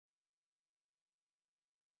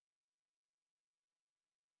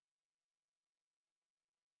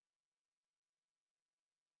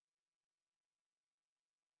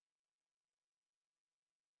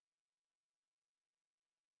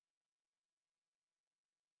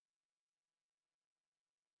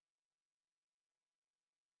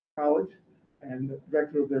College and the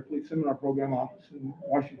director of their Fleet Seminar Program office in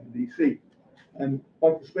Washington, D.C. And I'd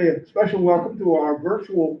like to say a special welcome to our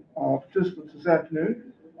virtual participants this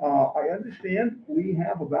afternoon. I understand we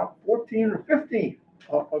have about 14 or 15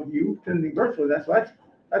 of you attending virtually. That's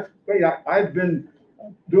great. I've been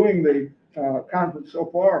doing the conference so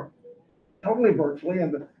far totally virtually,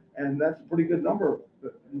 and that's a pretty good number.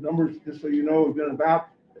 The numbers, just so you know, have been about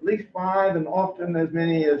at least 5 and often as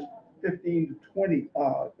many as 15 to 20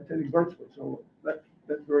 attending virtually. So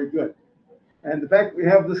that's very good. And the fact that we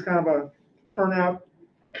have this kind of a turnout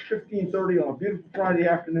at 15:30 on a beautiful Friday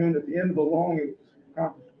afternoon at the end of a long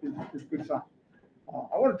conference is a good sign.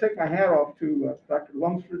 I want to take my hat off to Dr.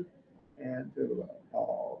 Lumsford and to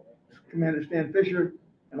Commander Stan Fisher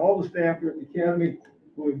and all the staff here at the Academy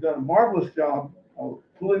who have done a marvelous job of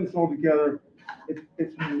pulling this all together.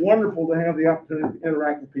 It's wonderful to have the opportunity to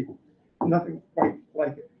interact with people. Nothing quite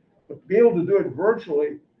like it. But to be able to do it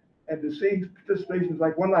virtually and to see participations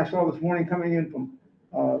like one I saw this morning coming in from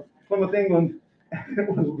Plymouth, England, it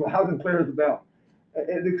was loud and clear as a bell.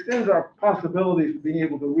 It extends our possibilities of being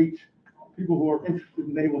able to reach people who are interested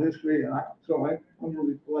in naval history, and I'm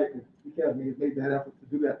really delighted the Academy has made that effort to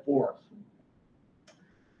do that for us.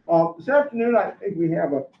 This afternoon, I think we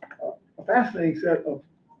have a fascinating set of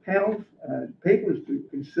panels and papers to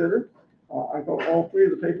consider. I thought all 3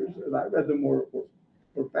 of the papers, as I read them, were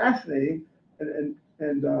fascinating and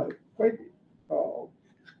quite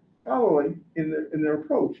scholarly in their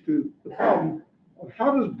approach to the problem of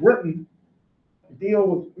how does Britain deal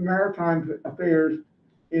with maritime affairs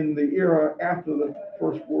in the era after the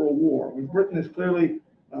First World War, when Britain is clearly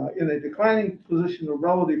in a declining position of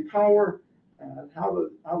relative power, and how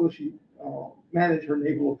does she manage her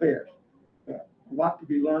naval affairs? A lot to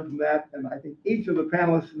be learned from that, and I think each of the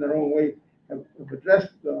panelists in their own way have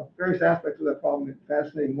addressed various aspects of that problem in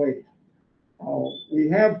fascinating ways. We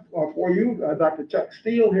have for you Dr. Chuck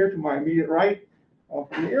Steele here to my immediate right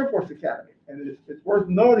from the Air Force Academy, and it's worth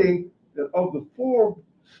noting that of the 4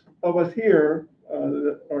 of us here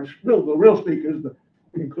that are the real speakers,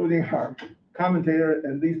 including our commentator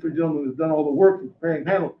and these 3 gentlemen who've done all the work in preparing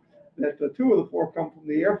panel, that 2 of the 4 come from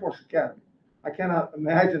the Air Force Academy. I cannot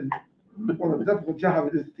imagine what a difficult job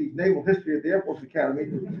it is to teach naval history at the Air Force Academy,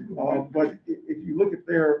 but if you look at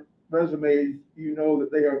their resumes, you know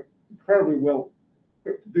that they are incredibly well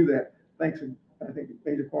equipped to do that, thanks in, I think, in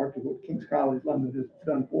major part to what King's College London has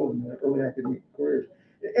done for them in their early academic careers.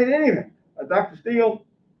 In any event, Dr. Steele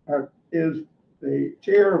is the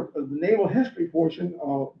chair of the naval history portion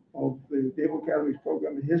of the Naval Academy's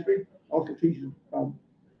program in history, also teaches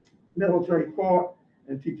military thought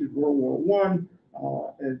and teaches World War I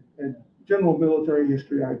and general military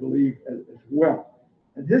history, I believe, as well.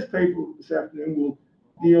 And his paper this afternoon will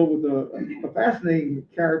deal with a fascinating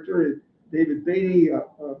character. David Beatty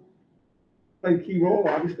played a key role,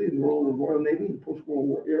 obviously, in the role of the Royal Navy in the post-World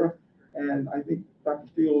War era. And I think Dr.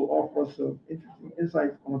 Steele will offer us some interesting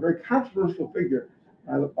insights on a very controversial figure.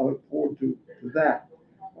 I look forward to that.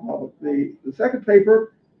 The second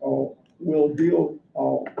paper will deal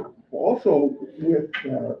also with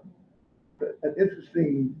an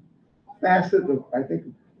interesting facet of, I think,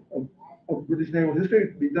 of British naval history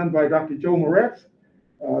to be done by Dr. Joe Moretz.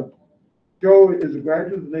 Joe is a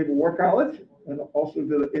graduate of the Naval War College and also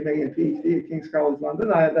did an MA and PhD at King's College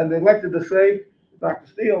London. And elected to say Dr.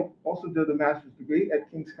 Steele also did a master's degree at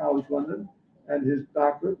King's College London and his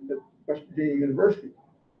doctorate at West Virginia University.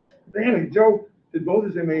 But anyway, Joe did both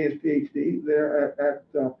his MA and his PhD there at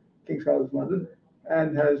King's College London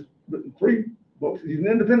and has written 3 books. He's an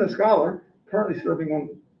independent scholar, currently serving on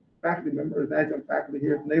faculty member as adjunct faculty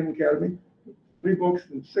here at the Naval Academy. 3 books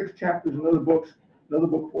and 6 chapters in other books. Another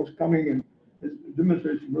book forthcoming and has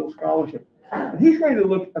demonstrated some real scholarship. And he's going to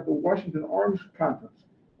look at the Washington Arms Conference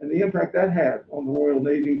and the impact that had on the Royal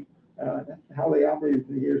Navy, how they operated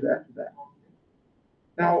in the years after that.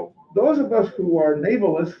 Now, those of us who are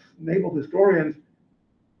navalists, naval historians,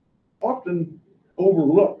 often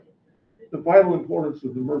overlook the vital importance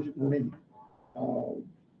of the merchant marine.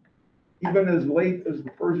 Even as late as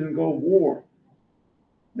the Persian Gulf War,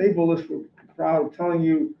 navalists were proud of telling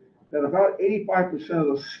you that about 85%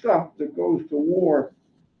 of the stuff that goes to war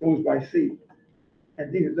goes by sea.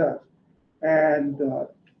 Indeed it does. And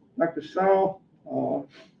Dr. Sal,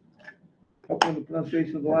 help on the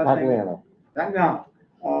pronunciation of the last name. Tagliano.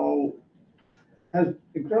 Has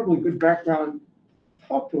incredibly good background.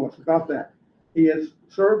 Talk to us about that. He has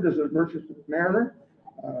served as a merchant mariner,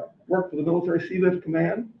 worked for the Military Sea Lift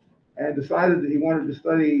Command, and decided that he wanted to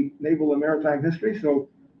study naval and maritime history. So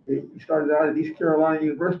he started out at East Carolina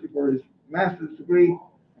University for his master's degree,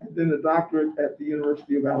 and then a doctorate at the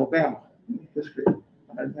University of Alabama in history.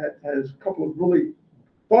 and has a couple of really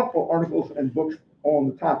thoughtful articles and books on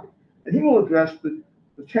the topic. And he will address the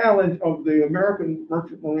challenge of the American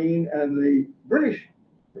merchant marine and the British,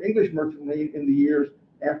 or English merchant marine in the years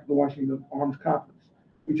after the Washington Arms Conference.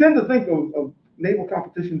 We tend to think of naval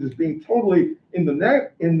competitions as being totally in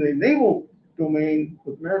the naval domain,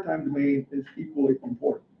 but maritime domain is equally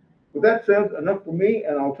important. With that said, enough for me,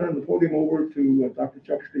 and I'll turn the podium over to Dr.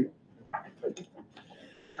 Chuck Steele.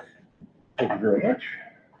 Thank you very much.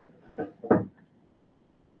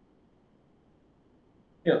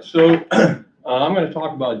 Yeah, so I'm going to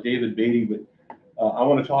talk about David Beatty, but I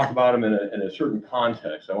want to talk about him in a certain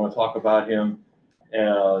context. I want to talk about him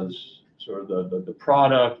as sort of the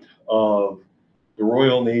product of the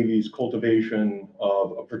Royal Navy's cultivation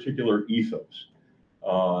of a particular ethos.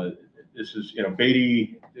 This is,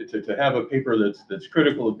 Beatty, to have a paper that's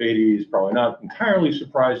critical of Beatty is probably not entirely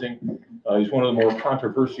surprising. He's one of the more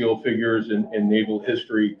controversial figures in naval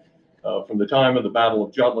history. From the time of the Battle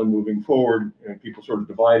of Jutland moving forward, and people sort of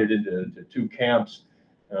divided into two camps,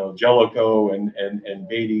 Jellicoe and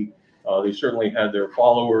Beatty. They certainly had their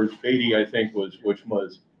followers. Beatty, I think,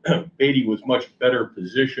 Beatty was much better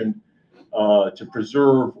positioned to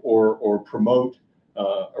preserve or promote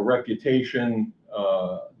a reputation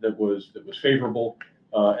that was favorable,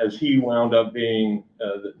 as he wound up being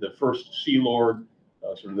the first Sea Lord,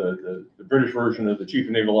 sort of the British version of the Chief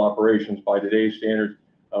of Naval Operations by today's standards,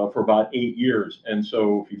 for about 8 years. And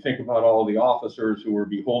so if you think about all the officers who were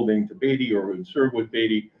beholding to Beatty or who had served with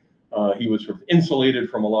Beatty, he was sort of insulated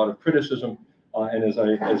from a lot of criticism. And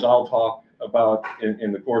as I'll talk about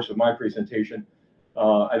in the course of my presentation,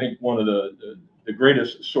 I think one of the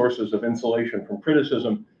greatest sources of insulation from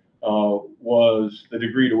criticism was the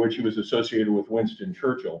degree to which he was associated with Winston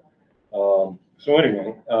Churchill. So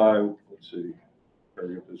anyway, let's see,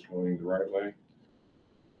 hurry up this going the right way.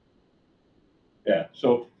 Yeah,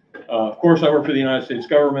 so of course I work for the United States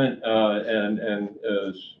government, and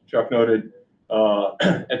as Chuck noted,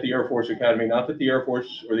 at the Air Force Academy. Not that the Air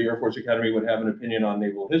Force or the Air Force Academy would have an opinion on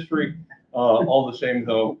naval history. All the same,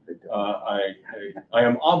 though, I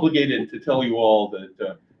am obligated to tell you all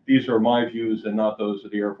that these are my views and not those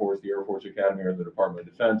of the Air Force Academy, or the Department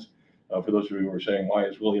of Defense. For those of you who are saying, why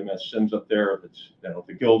is William S. Sims up there? It's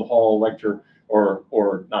the Guildhall lecture,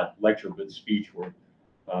 or not lecture, but speech, where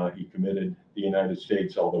he committed the United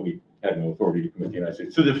States, although he had no authority to commit the United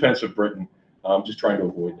States, to the defense of Britain. I'm just trying to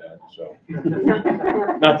avoid that. So,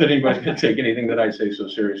 not that anybody's going to take anything that I say so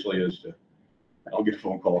seriously as to, I'll get a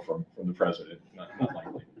phone call from the president. Not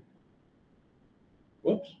likely.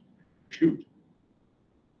 Whoops. Shoot.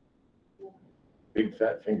 Big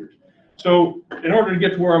fat fingers. So, in order to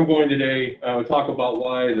get to where I'm going today, we'll talk about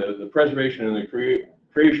why the preservation and the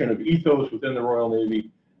creation of ethos within the Royal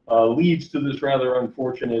Navy leads to this rather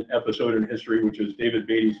unfortunate episode in history, which is David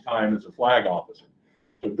Beatty's time as a flag officer.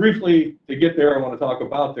 So briefly, to get there, I want to talk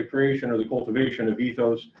about the creation or the cultivation of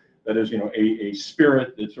ethos. That is, a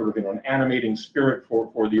spirit that's sort of, an animating spirit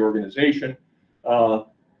for the organization.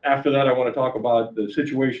 After that, I want to talk about the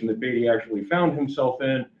situation that Beatty actually found himself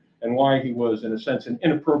in, and why he was, in a sense, an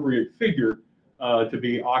inappropriate figure to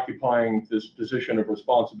be occupying this position of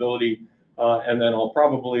responsibility. And then I'll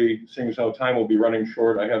probably, seeing as how time will be running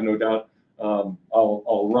short, I have no doubt,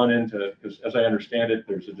 I'll run into, because as I understand it,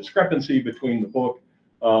 there's a discrepancy between the book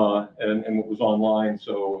and what was online.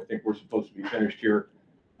 So I think we're supposed to be finished here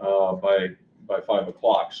by 5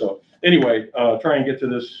 o'clock. So anyway, try and get to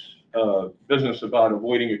this business about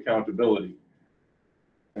avoiding accountability.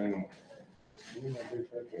 And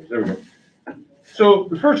there we go. So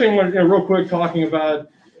the first thing, real quick, talking about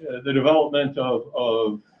the development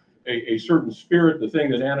of a certain spirit, the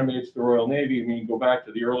thing that animates the Royal Navy. I mean, go back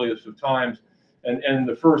to the earliest of times, and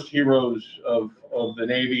the first heroes of the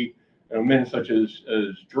Navy, men such as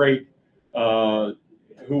Drake, who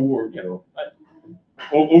were,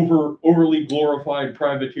 overly glorified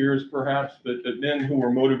privateers, perhaps, but men who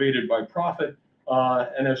were motivated by profit,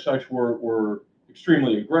 and as such were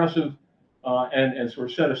extremely aggressive, and sort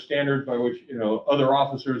of set a standard by which other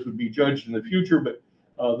officers would be judged in the future. But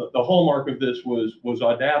the hallmark of this was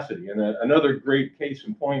audacity. And another great case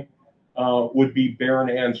in point would be Baron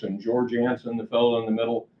Anson, George Anson, the fellow in the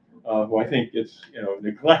middle, who I think gets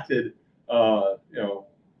neglected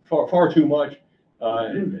far too much.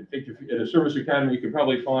 I think if, at a service academy, you could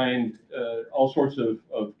probably find all sorts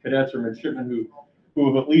of cadets or midshipmen who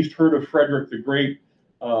have at least heard of Frederick the Great.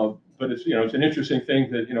 But it's it's an interesting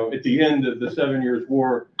thing that at the end of the 7 Years'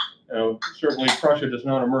 War, certainly Prussia does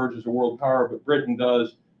not emerge as a world power, but Britain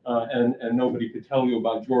does, and nobody could tell you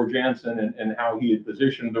about George Anson and how he had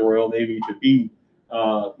positioned the Royal Navy to be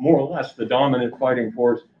more or less the dominant fighting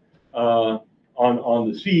force on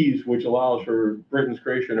on the seas, which allows for Britain's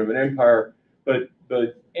creation of an empire. But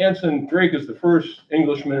Anson Drake is the first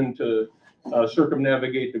Englishman to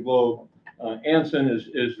circumnavigate the globe. Anson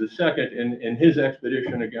is the second in his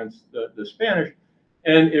expedition against the Spanish.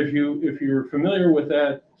 And if you're familiar with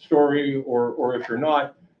that story, or if you're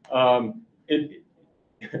not,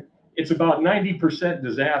 it's about 90%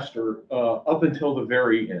 disaster up until the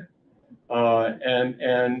very end.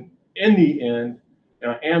 And in the end,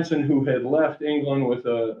 Anson, who had left England with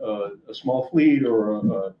a small fleet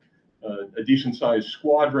or a decent-sized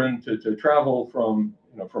squadron to travel from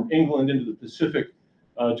England into the Pacific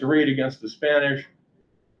to raid against the Spanish,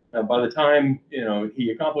 by the time he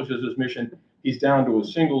accomplishes his mission, he's down to a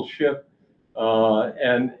single ship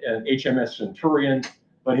and HMS Centurion,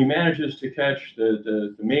 but he manages to catch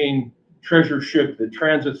the main treasure ship that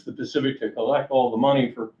transits the Pacific to collect all the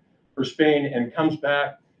money for Spain, and comes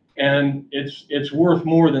back, and it's worth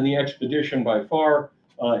more than the expedition by far.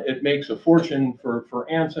 It makes a fortune for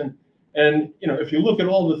Anson. And if you look at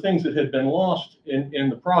all the things that had been lost in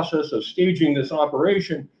the process of staging this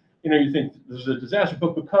operation, you think this is a disaster,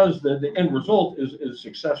 but because the end result is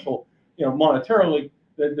successful, monetarily,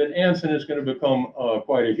 that Anson is going to become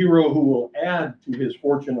quite a hero who will add to his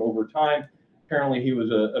fortune over time. Apparently, he was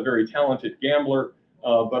a very talented gambler,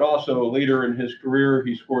 but also later in his career,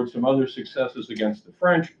 he scored some other successes against the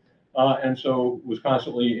French, and so was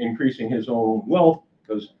constantly increasing his own wealth.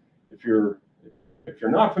 Because if you're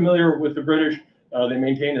not familiar with the British, they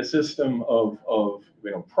maintain a system of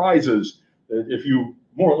prizes that if you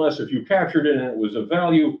captured it and it was of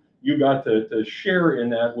value, you got to share in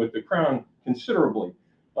that with the crown considerably.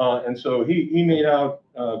 And so he made out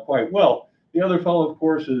quite well. The other fellow, of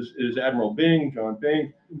course, is Admiral Byng, John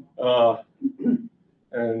Byng.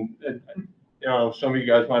 And some of you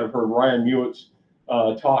guys might have heard Ryan Mewett's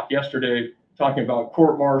talk yesterday, talking about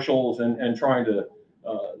court-martials and trying to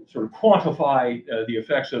sort of quantify the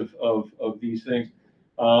effects of these things,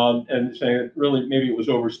 and saying that really maybe it was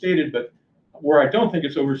overstated. But where I don't think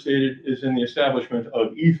it's overstated is in the establishment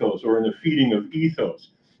of ethos, or in the feeding of ethos.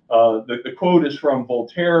 The quote is from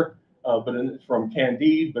Voltaire, but it's from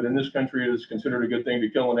Candide. But in this country, it is considered a good thing to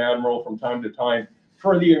kill an admiral from time to time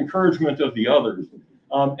for the encouragement of the others.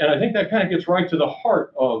 And I think that kind of gets right to the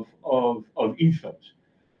heart of ethos.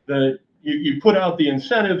 That you put out the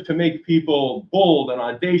incentive to make people bold and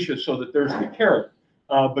audacious, so that there's the carrot.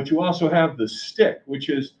 But you also have the stick, which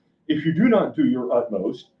is, if you do not do your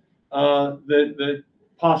utmost, that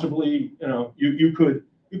possibly you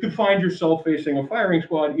could find yourself facing a firing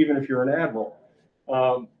squad, even if you're an admiral.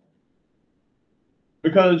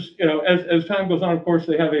 Because as time goes on, of course,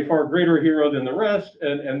 they have a far greater hero than the rest,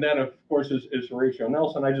 and that, of course, is Horatio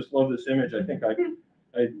Nelson. I just love this image. I think I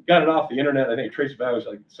got it off the internet. I think it traced back, it was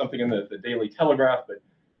like something in the Daily Telegraph. But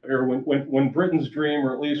when Britons dream,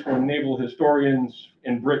 or at least when naval historians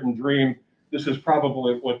in Britain dream, this is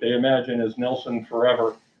probably what they imagine as Nelson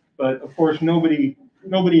forever. But of course, nobody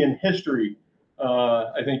in history,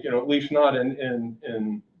 I think, at least not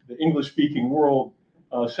in the English-speaking world,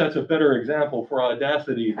 sets a better example for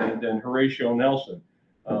audacity than Horatio Nelson,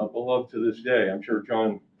 beloved to this day. I'm sure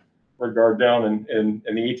John Regard down in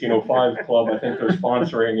the 1805 Club, I think they're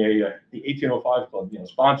sponsoring the 1805 Club,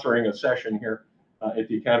 sponsoring a session here at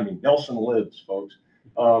the Academy. Nelson lives, folks.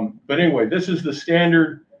 But anyway, this is the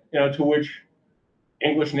standard, to which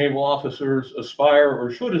English naval officers aspire,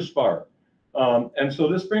 or should aspire. And so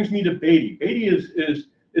this brings me to Beatty. Beatty is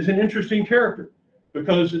an interesting character,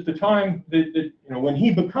 because at the time that when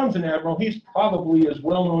he becomes an admiral, he's probably as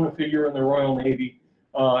well known a figure in the Royal Navy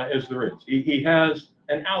as there is. He has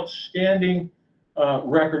an outstanding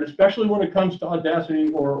record, especially when it comes to audacity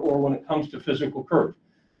or when it comes to physical courage.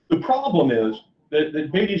 The problem is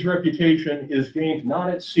that Beatty's reputation is gained not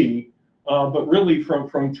at sea, but really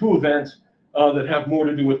from two events that have more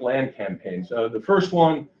to do with land campaigns. The first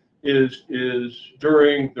one is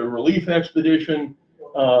during the relief expedition,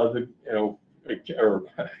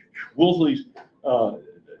 Wolseley's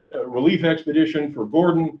relief expedition for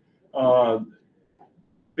Gordon.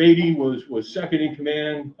 Beatty was second in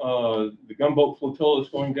command. The gunboat flotilla is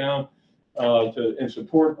going down in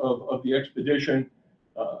support of the expedition.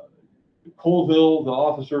 Colville, the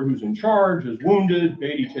officer who's in charge, is wounded.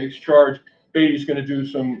 Beatty takes charge. Beatty's going to do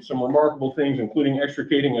some remarkable things, including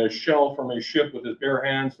extricating a shell from a ship with his bare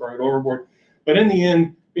hands, throwing it overboard. But in the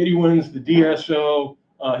end, Beatty wins the DSO.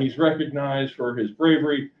 He's recognized for his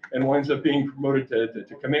bravery and winds up being promoted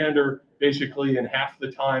to commander, basically in half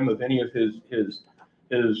the time of any of his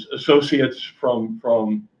associates from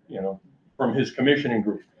his commissioning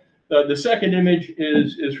group. The second image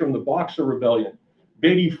is from the Boxer Rebellion.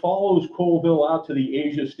 Beatty follows Colville out to the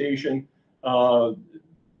Asia station,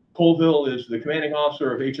 Colville is the commanding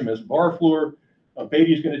officer of HMS Barfleur.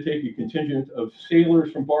 Beatty is going to take a contingent of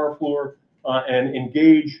sailors from Barfleur and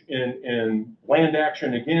engage in land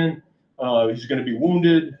action again. He's going to be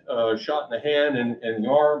wounded, shot in the hand and the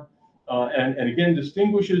arm, and again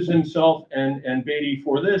distinguishes himself. And Beatty,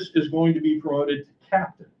 for this, is going to be promoted to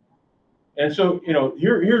captain. And so,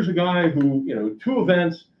 here's a guy who, two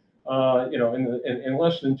events, in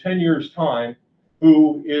less than 10 years' time,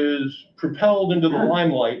 who is propelled into the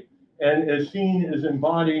limelight and is seen as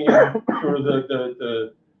embodying sort of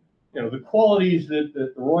the qualities that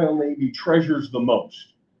the Royal Navy treasures the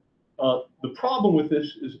most. The problem with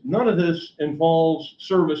this is none of this involves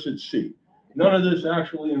service at sea. None of this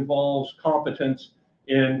actually involves competence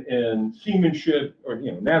in seamanship or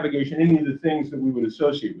navigation, any of the things that we would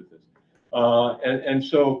associate with this. And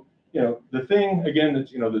so, the thing again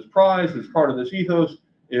that's this prize, that's part of this ethos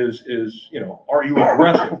is are you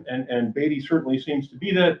aggressive? And Beatty certainly seems to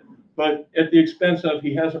be that, but at the expense of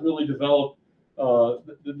he hasn't really developed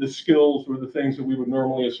the skills or the things that we would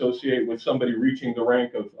normally associate with somebody reaching the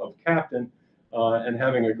rank of captain and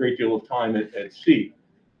having a great deal of time at sea.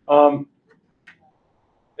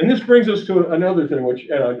 And this brings us to another thing, which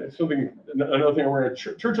another thing where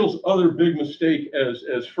Churchill's other big mistake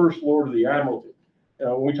as First Lord of the Admiralty.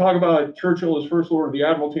 When we talk about Churchill as First Lord of the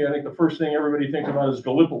Admiralty, I think the first thing everybody thinks about is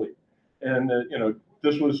Gallipoli, and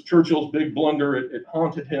this was Churchill's big blunder. It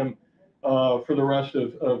haunted him for the rest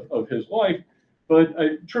of his life. But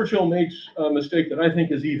Churchill makes a mistake that I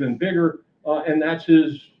think is even bigger, and that's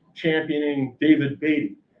his championing David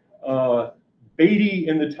Beatty. Beatty,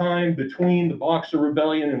 in the time between the Boxer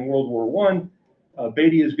Rebellion and World War I,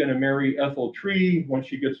 Beatty is going to marry Ethel Tree. Once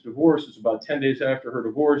she gets divorced, it's about 10 days after her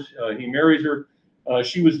divorce, he marries her.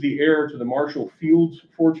 She was the heir to the Marshall Fields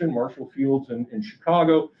fortune, Marshall Fields in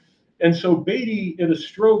Chicago. And so Beatty, in a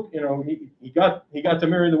stroke, he got to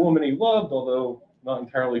marry the woman he loved, although not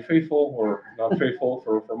entirely faithful or not faithful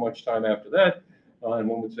for much time after that. And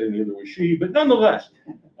one would say neither was she, but nonetheless,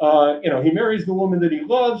 he marries the woman that he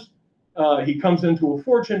loves. He comes into a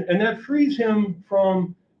fortune, and that frees him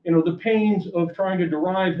from, the pains of trying to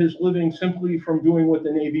derive his living simply from doing what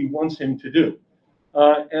the Navy wants him to do.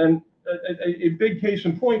 And a big case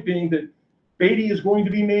in point being that Beatty is going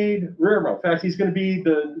to be made rear admiral. In fact, he's going to be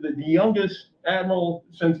the youngest admiral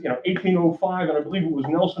since 1805, and I believe it was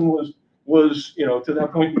Nelson was to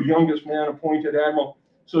that point the youngest man appointed admiral.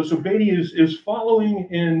 So Beatty is following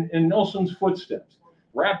in Nelson's footsteps.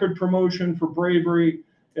 Rapid promotion for bravery,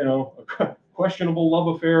 a questionable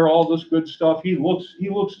love affair, all this good stuff. He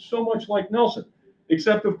looks so much like Nelson,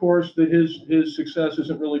 except of course that his success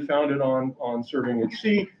isn't really founded on serving at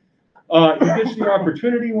sea. He gets the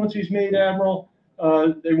opportunity once he's made admiral.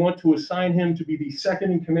 They want to assign him to be the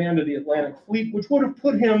second in command of the Atlantic Fleet, which would have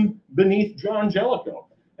put him beneath John Jellicoe.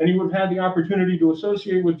 And he would have had the opportunity to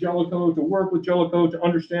associate with Jellicoe, to work with Jellicoe, to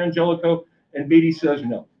understand Jellicoe. And Beatty says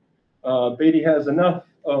no. Beatty has enough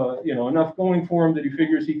going for him that he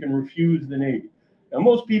figures he can refuse the Navy. Now,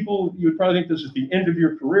 most people, you would probably think this is the end of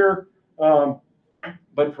your career,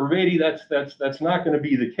 but for Beatty, that's not going to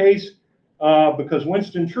be the case because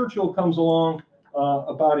Winston Churchill comes along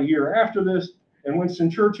about a year after this, and Winston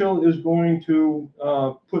Churchill is going to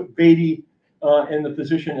put Beatty in the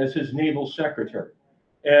position as his naval secretary.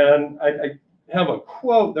 And I have a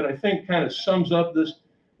quote that I think kind of sums up this.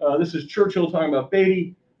 This is Churchill talking about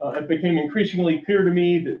Beatty. It became increasingly clear to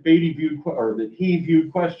me that he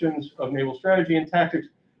viewed questions of naval strategy and tactics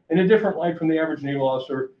in a different light from the average naval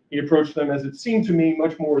officer. He approached them, as it seemed to me,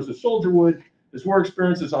 much more as a soldier would. His war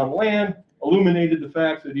experiences on land illuminated the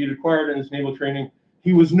facts that he had acquired in his naval training.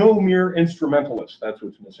 He was no mere instrumentalist. That's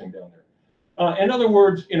what's missing down there. In other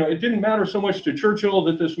words, it didn't matter so much to Churchill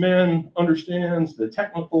that this man understands the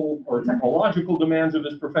technical or technological demands of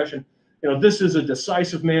his profession. This is a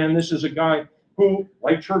decisive man. This is a guy who,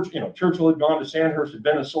 like Churchill had gone to Sandhurst, had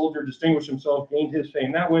been a soldier, distinguished himself, gained his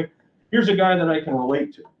fame that way. Here's a guy that I can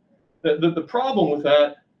relate to. The problem with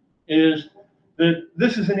that is that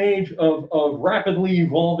this is an age of rapidly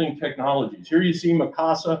evolving technologies. Here you see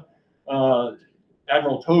Mikasa,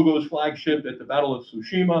 Admiral Togo's flagship at the Battle of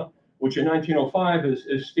Tsushima, which in 1905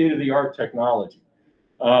 is state-of-the-art technology.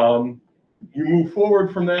 You move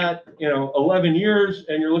forward from that, 11 years,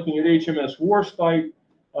 and you're looking at HMS Warspite,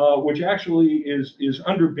 which actually is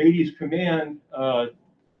under Beatty's command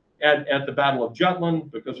at the Battle of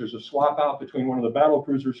Jutland, because there's a swap out between one of the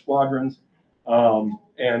battlecruiser squadrons and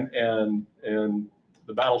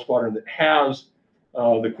the battle squadron that has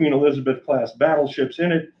the Queen Elizabeth class battleships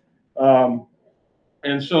in it.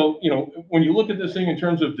 And so, when you look at this thing in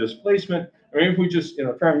terms of displacement, I mean, if we just,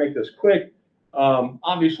 try and make this quick,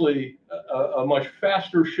 Obviously, a much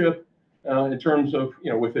faster ship in terms of,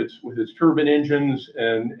 with its turbine engines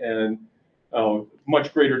and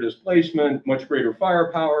much greater displacement, much greater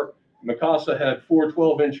firepower. Mikasa had 4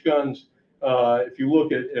 12-inch guns. If you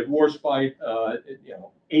look at Warspite,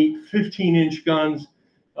 8 15-inch guns.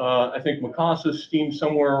 I think Mikasa steamed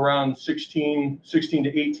somewhere around 16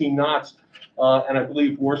 to 18 knots. And I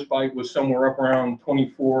believe Warspite was somewhere up around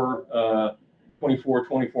 24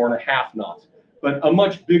 and a half knots. But a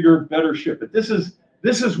much bigger, better ship. But this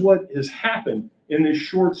is what has happened in this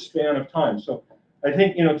short span of time. So I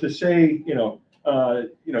think, to say,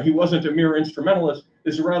 he wasn't a mere instrumentalist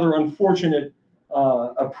is a rather unfortunate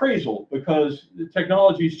appraisal, because the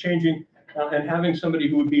technology is changing, and having somebody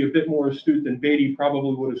who would be a bit more astute than Beatty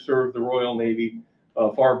probably would have served the Royal Navy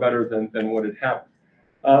far better than what had happened.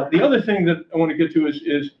 The other thing that I want to get to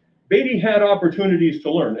is Beatty had opportunities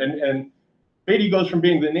to learn, and Beatty goes from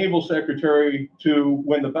being the naval secretary to,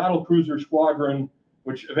 when the battlecruiser squadron,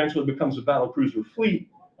 which eventually becomes a battlecruiser fleet,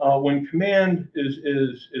 when command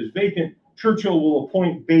is vacant, Churchill will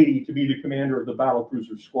appoint Beatty to be the commander of the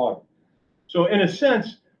battlecruiser squadron. So in a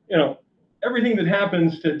sense, everything that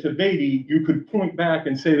happens to Beatty, you could point back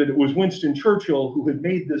and say that it was Winston Churchill who had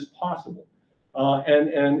made this possible.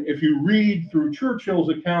 And if you read through Churchill's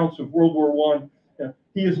accounts of World War I,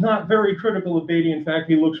 he is not very critical of Beatty. In fact,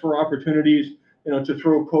 he looks for opportunities, to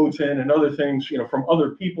throw quotes in and other things, from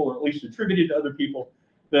other people, or at least attributed to other people,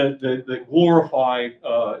 that glorify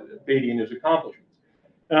Beatty and his accomplishments.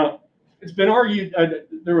 Now, it's been argued.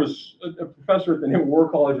 There was a professor at the Naval War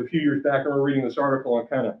College a few years back. I remember reading this article and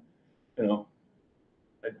kind of,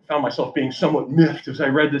 I found myself being somewhat miffed as I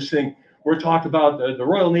read this thing, where it talked about the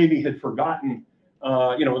Royal Navy had forgotten,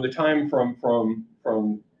 in the time from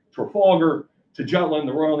Trafalgar to Jutland,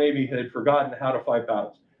 the Royal Navy had forgotten how to fight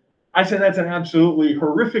battles. I said that's an absolutely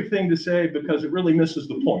horrific thing to say, because it really misses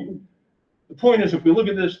the point. The point is, if we look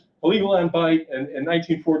at this, Heligoland Bight in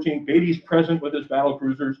 1914, Beatty's present with his battle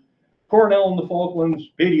cruisers. Cornell in the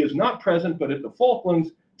Falklands, Beatty is not present, but at the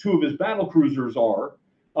Falklands, 2 of his battle cruisers are.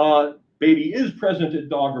 Beatty is present at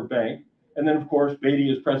Dogger Bank, and then, of course, Beatty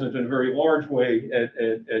is present in a very large way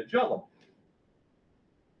at Jutland.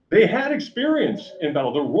 They had experience in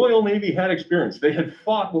battle. The Royal Navy had experience. They had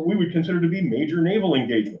fought what we would consider to be major naval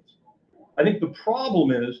engagements. I think the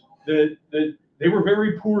problem is that they were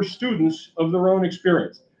very poor students of their own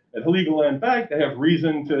experience. At Heligoland Bank, they have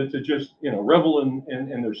reason to just revel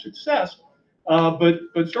in their success. But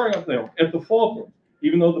starting off at the Falklands,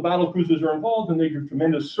 even though the battle cruisers are involved and they do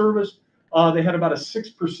tremendous service, they had about a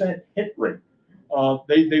 6% hit rate.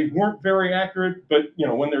 They weren't very accurate, but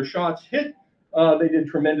when their shots hit, they did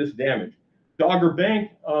tremendous damage. Dogger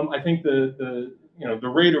Bank, I think the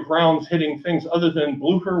rate of rounds hitting things other than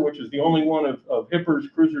Blucher, which is the only one of Hipper's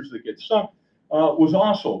cruisers that gets sunk, was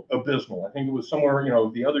also abysmal. I think it was somewhere,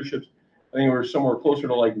 the other ships, I think it was somewhere closer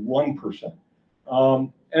to like 1%.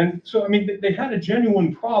 And so, I mean, they had a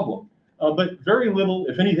genuine problem, but very little,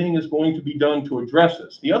 if anything, is going to be done to address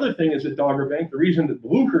this. The other thing is at Dogger Bank, the reason that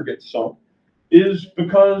Blucher gets sunk is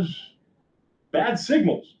because bad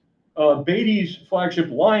signals. Beatty's flagship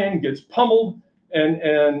Lion gets pummeled,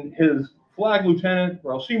 and his flag lieutenant,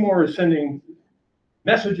 Ralph Seymour, is sending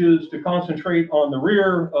messages to concentrate on the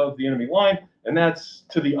rear of the enemy line, and that's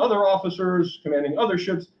to the other officers commanding other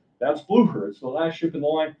ships. That's Blucher. It's the last ship in the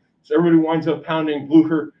line. So everybody winds up pounding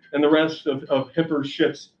Blucher, and the rest of Hipper's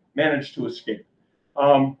ships manage to escape.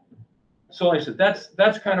 So I said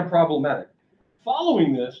that's kind of problematic.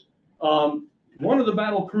 Following this, one of the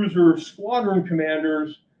battle cruiser squadron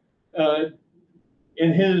commanders,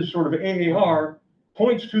 in his sort of AAR,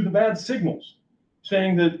 points to the bad signals,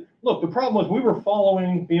 saying that, look, the problem was we were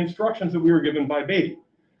following the instructions that we were given by Beatty.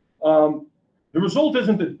 The result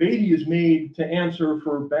isn't that Beatty is made to answer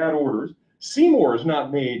for bad orders. Seymour is not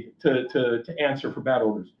made to answer for bad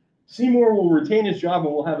orders. Seymour will retain his job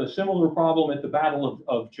and will have a similar problem at the Battle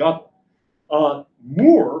of Jutland.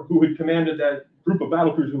 Moore, who had commanded that group of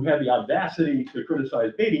battlecruisers who had the audacity to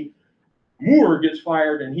criticize Beatty, Moore gets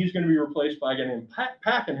fired, and he's going to be replaced by a guy named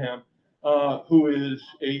Pakenham, who is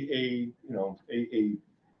a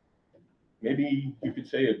maybe you could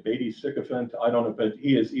say a Beatty sycophant. I don't know, but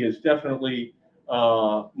he is definitely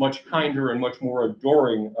much kinder and much more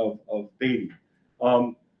adoring of Beatty.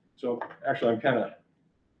 So actually, I'm kind of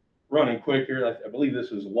running quick here. I believe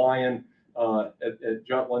this is Lion at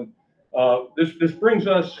Jutland. This brings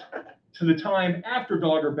us to the time after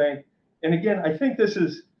Dogger Bank, and again, I think this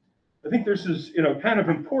is kind of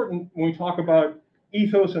important when we talk about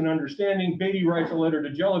ethos and understanding. Beatty writes a letter to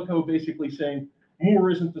Jellicoe basically saying, Moore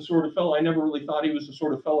isn't the sort of fellow, I never really thought he was the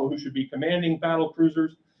sort of fellow who should be commanding battle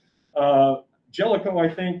cruisers. Jellicoe,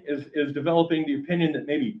 I think, is developing the opinion that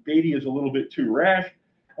maybe Beatty is a little bit too rash.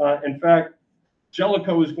 In fact,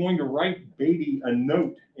 Jellicoe is going to write Beatty a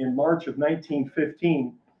note in March of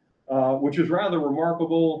 1915, which is rather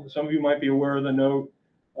remarkable. Some of you might be aware of the note.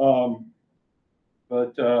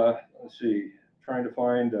 But let's see, trying to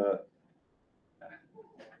find,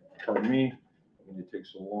 pardon me, it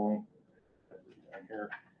takes so long. Right here.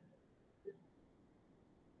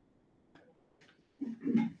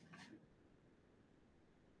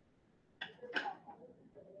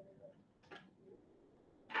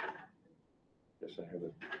 Yes, I have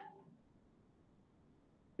it.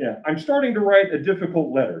 Yeah, I'm starting to write a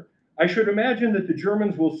difficult letter. I should imagine that the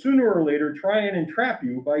Germans will sooner or later try and entrap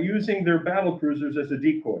you by using their battle cruisers as a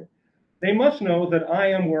decoy. They must know that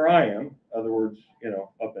I am where I am, in other words,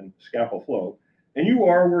 up in Scapa Flow, and you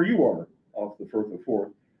are where you are, off the Firth of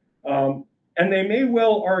Forth. And they may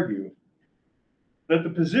well argue that the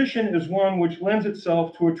position is one which lends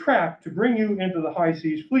itself to a trap to bring you into the high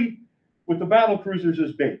seas fleet with the battle cruisers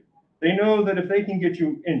as bait. They know that if they can get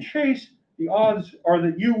you in chase, the odds are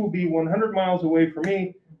that you will be 100 miles away from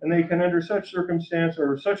me, and they can, under such circumstance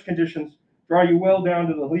or such conditions, draw you well down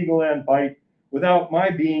to the Heligoland bight without my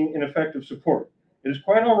being in effective support. It is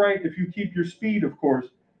quite all right if you keep your speed, of course,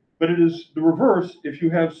 but it is the reverse if you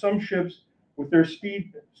have some ships with their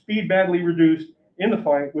speed badly reduced in the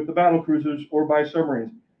fight with the battle cruisers or by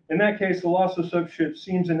submarines. In that case, the loss of such ships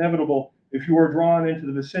seems inevitable if you are drawn into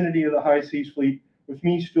the vicinity of the high seas fleet, with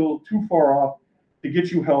me still too far off to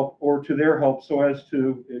get you help or to their help so as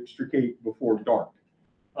to extricate before dark.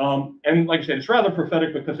 And like I said, it's rather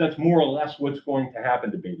prophetic because that's more or less what's going to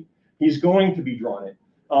happen to Beatty. He's going to be drawn in.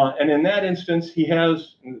 And in that instance, he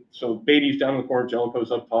has, so Beatty's down in the corner,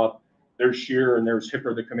 Jellicoe's up top, there's Scheer, and there's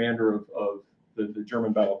Hipper, the commander of the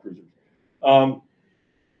German battle cruisers.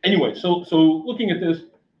 Anyway, so looking at this,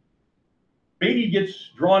 Beatty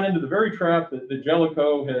gets drawn into the very trap that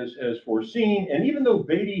Jellicoe has foreseen, and even though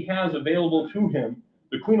Beatty has available to him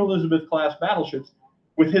the Queen Elizabeth class battleships,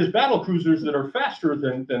 with his battle cruisers that are faster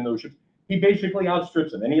than those ships, he basically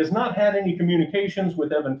outstrips them. And he has not had any communications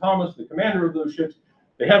with Evan Thomas, the commander of those ships.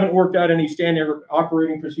 They haven't worked out any standard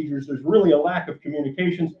operating procedures. There's really a lack of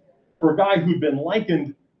communications. For a guy who'd been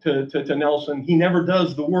likened to Nelson, he never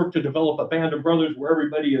does the work to develop a band of brothers where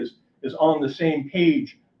everybody is on the same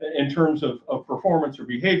page in terms of performance or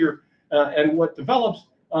behavior. And what develops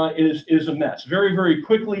is a mess. Very, very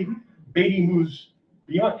quickly, Beatty moves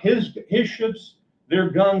beyond his ships. Their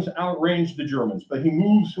guns outrange the Germans, but he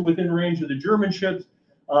moves within range of the German ships,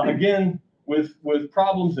 again, with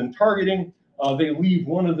problems in targeting. They leave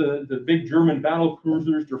one of the big German battle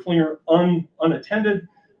cruisers, Der Flinger, unattended,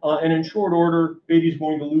 and in short order, Beatty's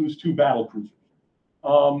going to lose 2 battle cruisers.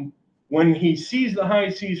 When he sees the high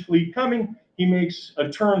seas fleet coming, he makes a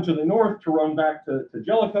turn to the north to run back to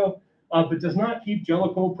Jellicoe, but does not keep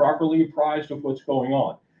Jellicoe properly apprised of what's going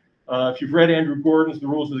on. If you've read Andrew Gordon's The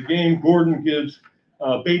Rules of the Game, Gordon gives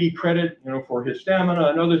Beatty credit, for his stamina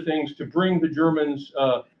and other things to bring the Germans,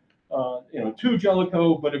 to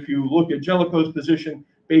Jellicoe. But if you look at Jellicoe's position,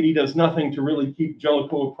 Beatty does nothing to really keep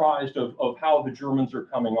Jellicoe apprised of how the Germans are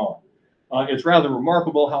coming on. It's rather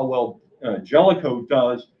remarkable how well Jellicoe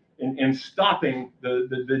does in stopping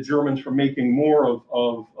the Germans from making more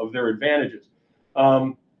of their advantages.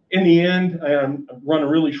 In the end, I'm running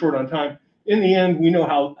really short on time. In the end, we know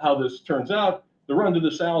how this turns out. The run to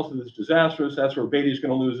the south is disastrous. That's where Beatty's going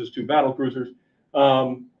to lose his 2 battle cruisers.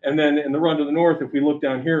 And then in the run to the north, if we look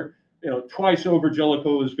down here, twice over,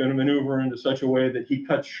 Jellicoe is going to maneuver into such a way that he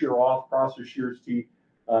cuts Scheer off, crosses Scheer's teeth.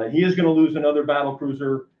 He is going to lose another battle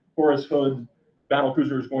cruiser. Horace Hood, battle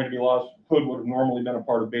cruiser is going to be lost. Hood would have normally been a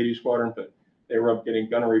part of Beatty's squadron, but they were up getting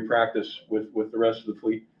gunnery practice with the rest of the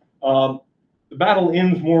fleet. The battle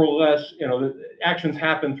ends more or less, the actions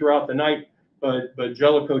happen throughout the night, but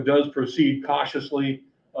Jellicoe does proceed cautiously,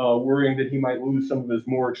 worrying that he might lose some of his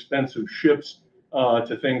more expensive ships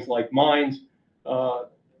to things like mines.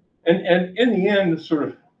 And in the end, sort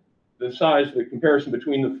of the comparison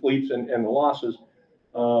between the fleets and the losses,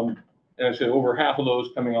 and I say over half of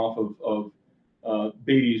those coming off of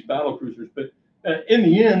Beatty's battle cruisers. But in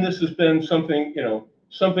the end, this has been something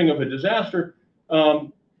of a disaster.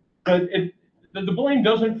 But the blame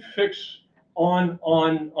doesn't fix on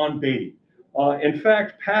Beatty. In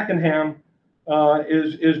fact, Pakenham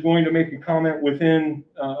is going to make a comment within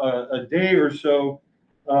a day or so,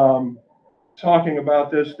 talking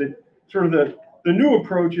about this, that sort of the new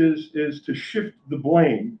approach is to shift the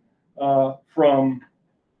blame from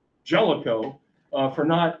Jellicoe for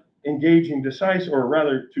not engaging decisively, or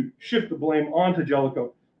rather to shift the blame onto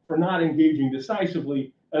Jellicoe for not engaging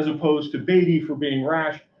decisively, as opposed to Beatty for being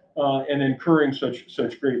rash. and incurring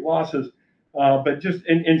such great losses. But just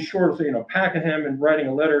in short, Pakenham, in writing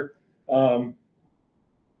a letter,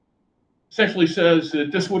 essentially says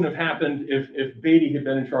that this wouldn't have happened if Beatty had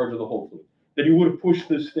been in charge of the whole fleet, that he would have pushed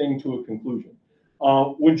this thing to a conclusion.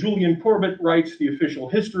 When Julian Corbett writes the official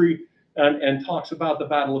history and talks about the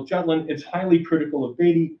Battle of Jutland, it's highly critical of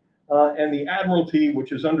Beatty, and the Admiralty,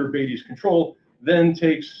 which is under Beatty's control, then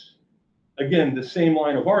takes, again, the same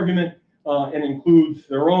line of argument and includes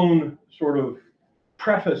their own sort of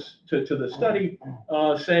preface to the study,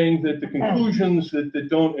 saying that the conclusions that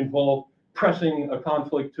don't involve pressing a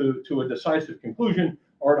conflict to a decisive conclusion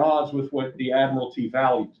are at odds with what the Admiralty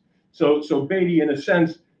values. So Beatty, in a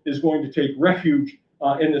sense, is going to take refuge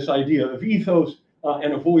in this idea of ethos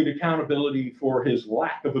and avoid accountability for his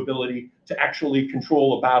lack of ability to actually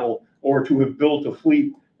control a battle or to have built a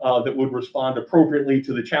fleet that would respond appropriately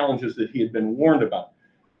to the challenges that he had been warned about.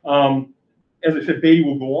 As I said, Beatty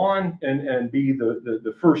will go on and be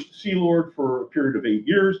the first Sea Lord for a period of 8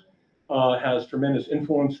 years. Has tremendous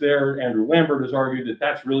influence there. Andrew Lambert has argued that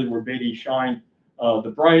that's really where Beatty shined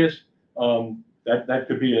the brightest. That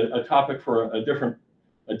could be a topic for a different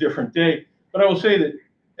day. But I will say that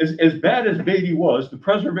as bad as Beatty was, the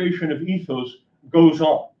preservation of ethos goes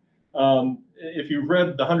on. If you've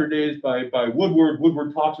read The 100 Days by Woodward,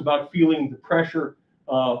 Woodward talks about feeling the pressure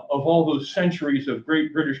of all those centuries of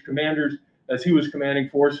great British commanders as he was commanding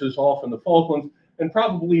forces off in the Falklands. And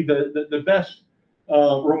probably the best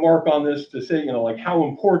remark on this to say, like how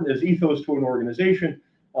important is ethos to an organization?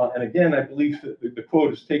 And again, I believe that the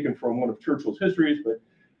quote is taken from one of Churchill's histories, but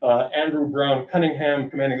Andrew Brown Cunningham,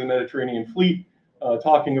 commanding the Mediterranean Fleet,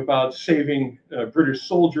 talking about saving British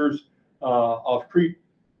soldiers off Crete.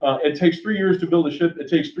 It takes 3 years to build a ship. It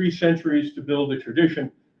takes 3 centuries to build a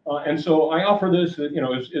tradition. And so I offer this, that,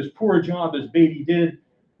 as poor a job as Beatty did,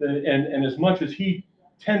 and as much as he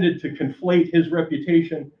tended to conflate his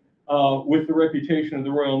reputation with the reputation of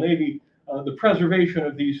the Royal Navy, the preservation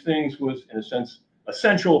of these things was, in a sense,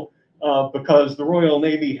 essential because the Royal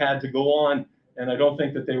Navy had to go on, and I don't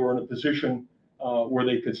think that they were in a position where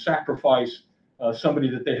they could sacrifice somebody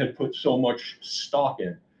that they had put so much stock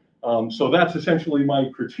in. So that's essentially my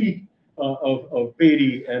critique of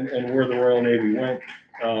Beatty and where the Royal Navy went.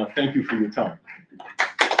 Thank you for your time.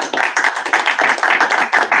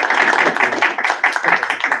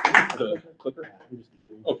 The clicker?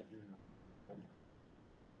 Okay.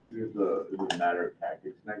 Is it a matter of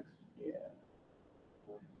tactics next? Yeah.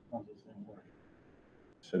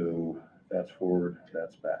 So that's forward,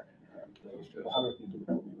 that's back.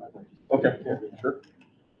 Okay, yeah, sure.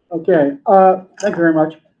 Okay, thank you very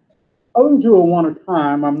much. Owing to a want of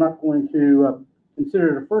time, I'm not going to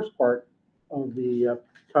consider the first part of the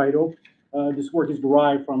title. This work is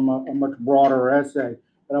derived from a much broader essay,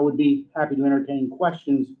 but I would be happy to entertain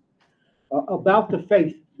questions about the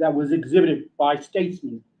faith that was exhibited by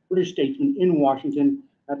statesmen, British statesmen in Washington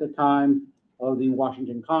at the time of the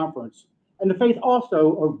Washington Conference, and the faith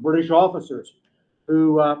also of British officers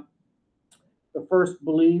who the first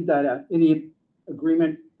believed that any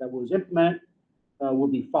agreement that was implemented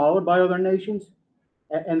would be followed by other nations,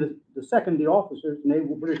 and the second, the officers,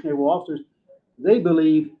 British naval officers, they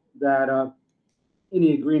believed that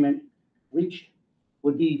any agreement reached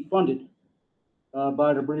would be funded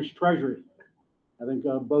by the British Treasury. I think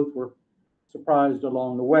both were surprised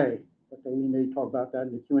along the way, but we may talk about that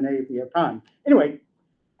in the Q&A if we have time. Anyway,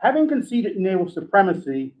 having conceded naval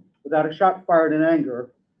supremacy without a shot fired in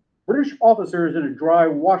anger, British officers in a dry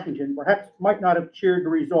Washington perhaps might not have cheered the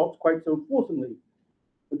results quite so fulsomely,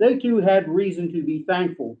 but they too had reason to be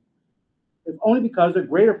thankful, if only because a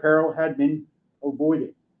greater peril had been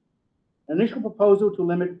avoided. An initial proposal to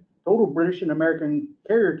limit total British and American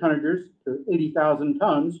carrier tonnages to 80,000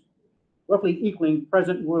 tons, roughly equaling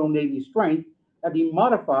present Royal Navy strength, had been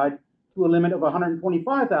modified to a limit of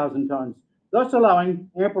 125,000 tons, thus allowing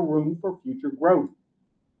ample room for future growth.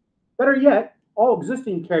 Better yet, all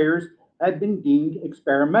existing carriers had been deemed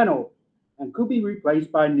experimental and could be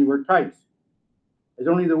replaced by newer types. As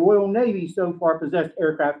only the Royal Navy so far possessed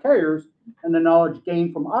aircraft carriers and the knowledge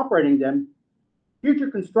gained from operating them, future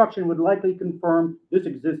construction would likely confirm this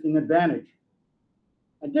existing advantage.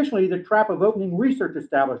 Additionally, the trap of opening research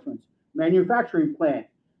establishments, manufacturing plants,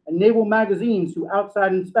 and naval magazines to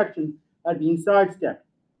outside inspection had been sidestepped.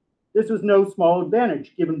 This was no small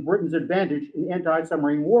advantage, given Britain's advantage in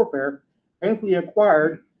anti-submarine warfare, painfully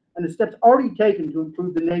acquired, and the steps already taken to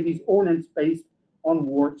improve the Navy's ordnance based on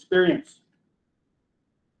war experience.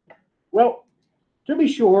 Well, to be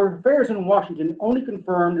sure, affairs in Washington only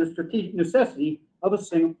confirmed the strategic necessity of a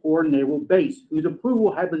Singapore naval base, whose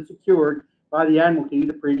approval had been secured by the Admiralty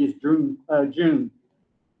the previous June.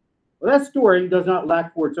 Well, that story does not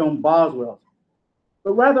lack for its own Boswells,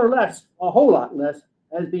 but rather less, a whole lot less,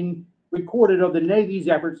 has been recorded of the Navy's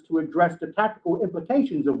efforts to address the tactical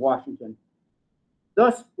implications of Washington.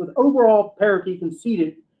 Thus, with overall parity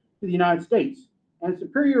conceded to the United States and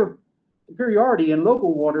superiority in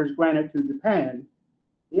local waters granted to Japan,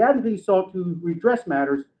 the Admiralty sought to redress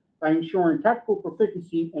matters by ensuring tactical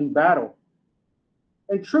proficiency in battle.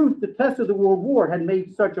 In truth, the test of the World War had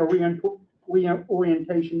made such a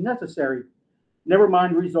reorientation necessary, never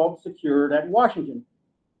mind results secured at Washington.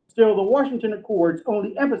 Still, the Washington Accords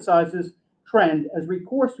only emphasizes trend as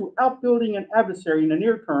recourse to outbuilding an adversary in the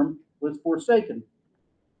near term was forsaken.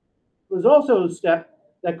 It was also a step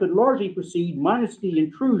that could largely proceed minus the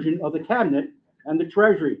intrusion of the cabinet and the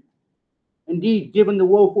treasury. Indeed, given the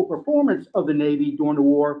woeful performance of the Navy during the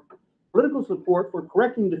war, political support for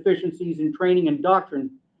correcting deficiencies in training and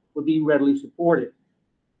doctrine would be readily supported.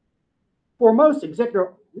 For most,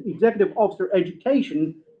 executive officer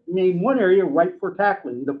education remained one area ripe for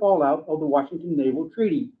tackling, the fallout of the Washington Naval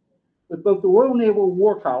Treaty, with both the Royal Naval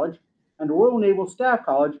War College and the Royal Naval Staff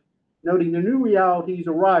College noting the new realities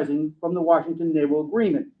arising from the Washington Naval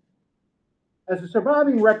Agreement. As the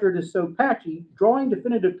surviving record is so patchy, drawing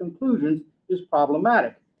definitive conclusions is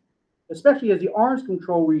problematic, especially as the arms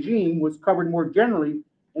control regime was covered more generally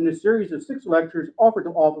in a series of 6 lectures offered to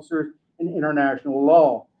officers in international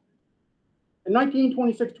law. In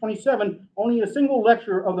 1926-27, only a single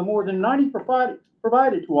lecture of the more than 90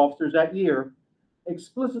 provided to officers that year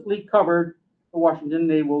explicitly covered the Washington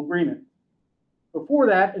Naval Agreement. Before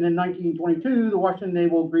that, and in 1922, the Washington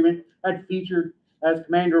Naval Agreement had featured as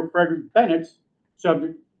Commander Frederick Bennett's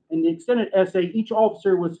subject in the extended essay each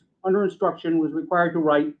officer was under instruction was required to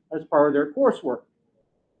write as part of their coursework.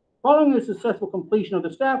 Following the successful completion of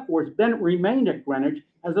the staff course, Bennett remained at Greenwich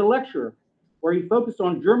as a lecturer, where he focused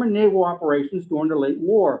on German naval operations during the late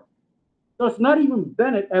war. Thus, not even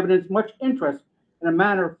Bennett evidenced much interest in a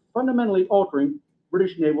manner fundamentally altering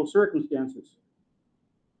British naval circumstances.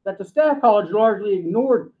 That the Staff College largely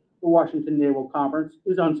ignored the Washington Naval Conference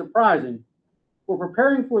is unsurprising, for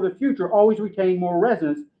preparing for the future always retained more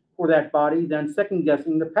resonance for that body than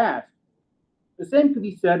second-guessing the past. The same could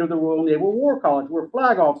be said of the Royal Naval War College, where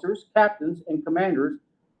flag officers, captains, and commanders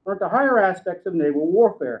learned the higher aspects of naval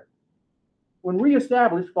warfare. When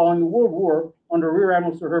re-established following the World War under Rear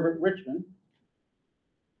Admiral Sir Herbert Richmond,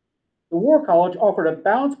 the War College offered a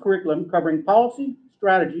balanced curriculum covering policy,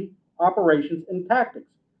 strategy, operations, and tactics.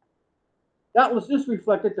 Doubtless this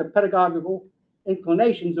reflected the pedagogical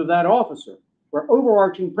inclinations of that officer, where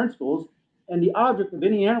overarching principles and the object of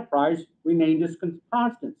any enterprise remained as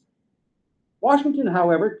constants. Washington,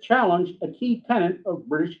 however, challenged a key tenet of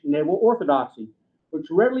British naval orthodoxy, which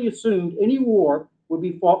readily assumed any war would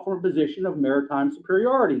be fought from a position of maritime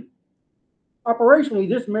superiority. Operationally,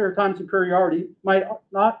 this maritime superiority might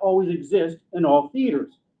not always exist in all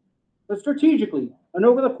theaters, but strategically, and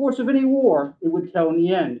over the course of any war, it would tell in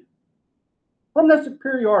the end. From that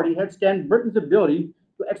superiority had stemmed Britain's ability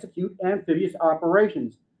to execute amphibious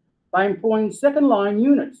operations by employing second-line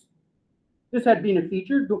units. This had been a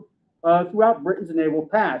feature throughout Britain's naval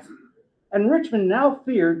past, and Richmond now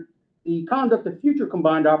feared the conduct of future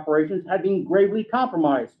combined operations had been gravely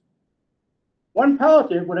compromised. One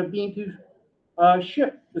palliative would have been to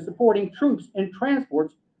ship the supporting troops in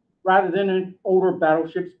transports rather than in older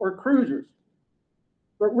battleships or cruisers.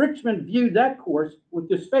 But Richmond viewed that course with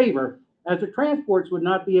disfavor, as the transports would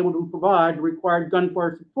not be able to provide the required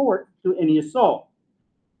gunfire support to any assault.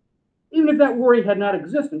 Even if that worry had not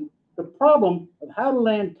existed, the problem of how to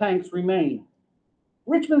land tanks remained.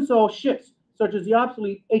 Richmond saw ships such as the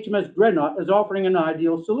obsolete HMS Dreadnought as offering an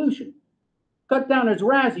ideal solution. Cut down as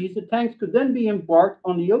razzies, the tanks could then be embarked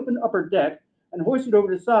on the open upper deck and hoisted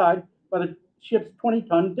over the side by the ship's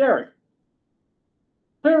 20-ton derrick.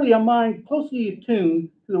 Clearly, a mind closely attuned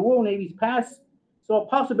to the Royal Navy's past saw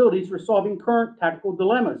possibilities for solving current tactical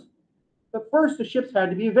dilemmas. But first, the ships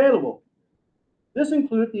had to be available. This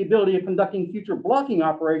included the ability of conducting future blocking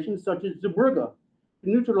operations such as Zeebrugge to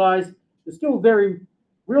neutralize the still very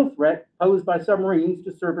real threat posed by submarines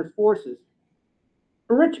to surface forces.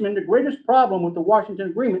 For Richmond, the greatest problem with the Washington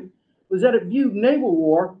Agreement was that it viewed naval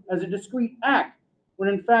war as a discrete act, when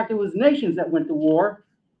in fact it was nations that went to war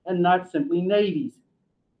and not simply navies.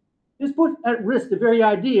 This put at risk the very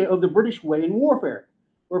idea of the British way in warfare,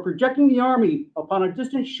 where projecting the army upon a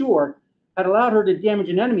distant shore had allowed her to damage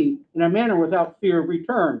an enemy in a manner without fear of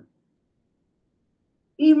return.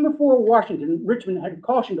 Even before Washington, Richmond had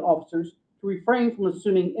cautioned officers to refrain from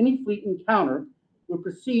assuming any fleet encounter would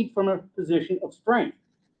proceed from a position of strength.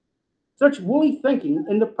 Such woolly thinking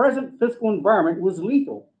in the present fiscal environment was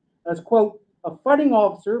lethal, as, quote, A fighting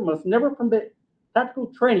officer must never permit tactical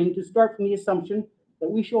training to start from the assumption that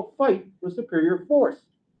we shall fight with superior force.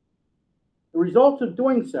 The results of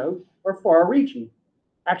doing so are far-reaching.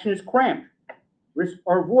 Action is cramped, risks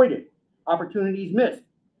are avoided, opportunities missed,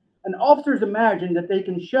 and officers imagine that they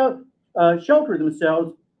can shelter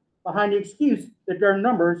themselves behind the excuse that their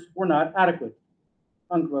numbers were not adequate.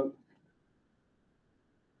 Unquote.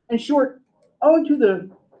 In short, owing to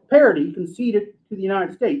the parity conceded to the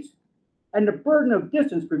United States and the burden of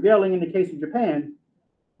distance prevailing in the case of Japan,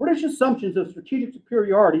 British assumptions of strategic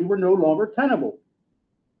superiority were no longer tenable.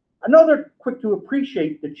 Another quick to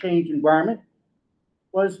appreciate the changed environment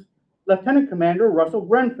was Lieutenant Commander Russell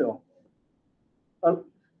Grenfell.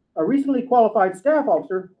 A recently qualified staff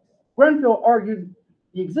officer, Grenfell argued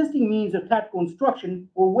the existing means of tactical instruction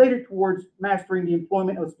were weighted towards mastering the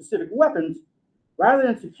employment of specific weapons rather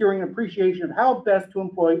than securing an appreciation of how best to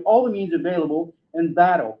employ all the means available in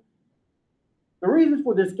battle. The reasons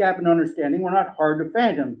for this gap in understanding were not hard to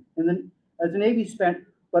fathom, as the Navy spent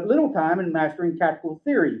but little time in mastering tactical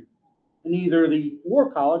theory in either the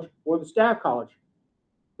War College or the Staff College.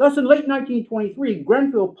 Thus, in late 1923,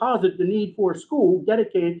 Grenfell posited the need for a school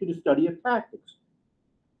dedicated to the study of tactics.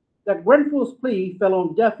 That Grenfell's plea fell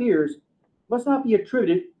on deaf ears must not be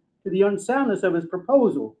attributed to the unsoundness of his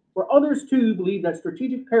proposal, for others too believed that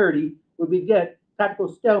strategic parity would beget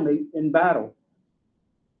tactical stalemate in battle.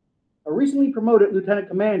 A recently promoted lieutenant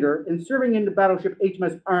commander and serving in the battleship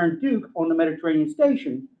HMS Iron Duke on the Mediterranean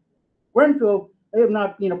station, Grenfell may have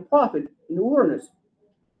not been a prophet in the wilderness,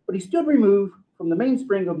 but he stood removed from the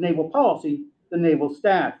mainspring of naval policy, the naval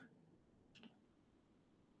staff.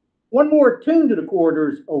 One more attuned to the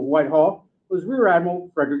corridors of Whitehall was Rear Admiral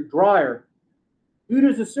Frederick Dreyer. Viewed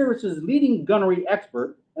as the service's leading gunnery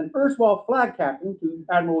expert and erstwhile flag captain to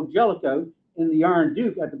Admiral Jellicoe in the Iron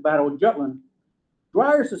Duke at the Battle of Jutland,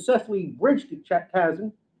 Dreyer successfully bridged the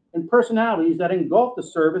chasm in personalities that engulfed the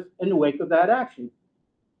service in the wake of that action.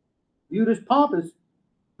 Viewed as pompous,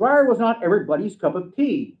 Dreyer was not everybody's cup of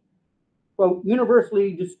tea. Quote,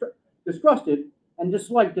 universally distrusted and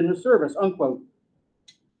disliked in the service, unquote.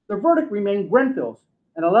 The verdict remained Grenfell's,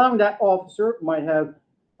 and allowing that officer might have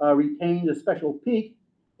retained a special pique,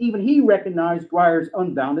 even he recognized Dreyer's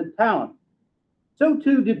unbounded talent. So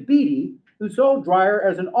too did Beatty, who saw Dreyer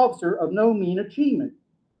as an officer of no mean achievement.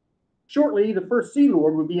 Shortly, the first Sea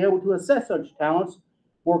Lord would be able to assess such talents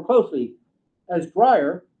more closely, as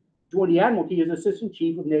Dreyer joined the Admiralty as Assistant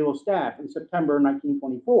Chief of Naval Staff in September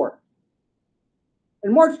 1924.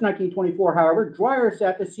 In March 1924, however, Dreyer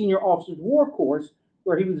sat the Senior Officers' War Course,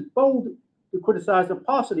 where he was bold to criticize the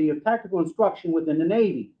paucity of tactical instruction within the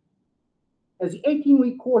Navy. As the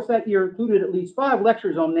 18-week course that year included at least 5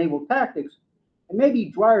 lectures on naval tactics, and maybe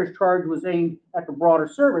Dreyer's charge was aimed at the broader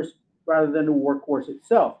service rather than the war course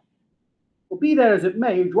itself. But be that as it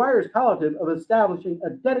may, Dreyer's palliative of establishing a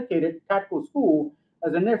dedicated tactical school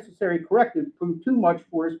as a necessary corrective proved too much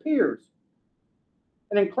for his peers.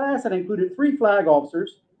 And in class that included 3 flag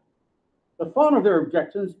officers, the font of their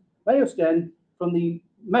objections may have stemmed from the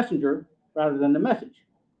messenger rather than the message.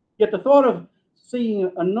 Yet the thought of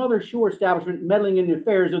seeing another shore establishment meddling in the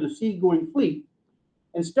affairs of the seagoing fleet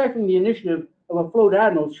and stifling the initiative of a float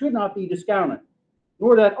admiral should not be discounted,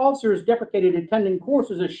 nor that officers deprecated attending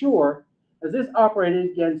courses ashore, as this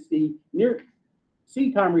operated against the near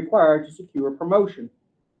sea time required to secure promotion.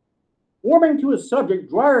 Warming to his subject,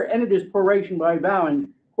 Dreyer ended his peroration by vowing,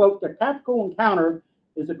 quote, the tactical encounter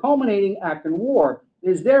is the culminating act in war. It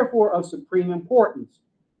is therefore of supreme importance.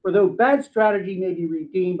 For though bad strategy may be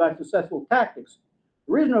redeemed by successful tactics,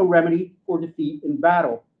 there is no remedy for defeat in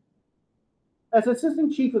battle. As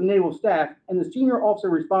Assistant Chief of Naval Staff and the senior officer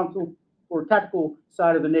responsible for the tactical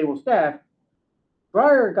side of the Naval Staff,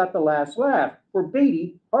 Dreyer got the last laugh, for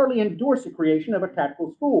Beatty hardly endorsed the creation of a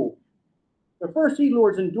tactical school. The First Sea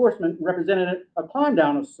Lord's endorsement represented a climb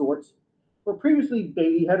down of sorts, for previously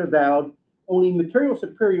Beatty had avowed only material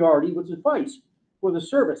superiority would suffice for the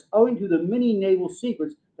service, owing to the many naval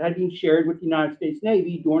secrets that had been shared with the United States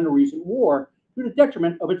Navy during the recent war, to the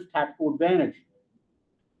detriment of its tactical advantage.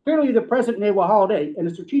 Clearly, the present naval holiday and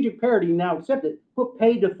the strategic parity now accepted put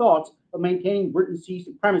paid to thoughts of maintaining Britain's sea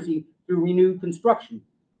supremacy through renewed construction.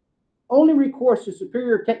 Only recourse to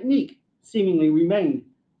superior technique seemingly remained.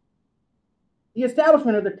 The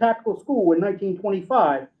establishment of the tactical school in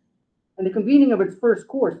 1925 and the convening of its first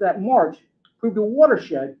course that March proved a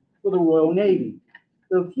watershed for the Royal Navy,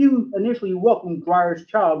 though few initially welcomed Dreyer's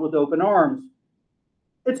child with open arms.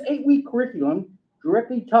 Its 8-week curriculum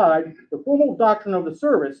directly tied the formal doctrine of the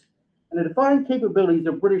service and the defined capabilities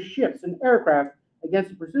of British ships and aircraft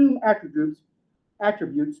against the presumed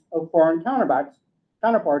attributes of foreign counterparts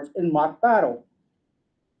counterparts in mock battle.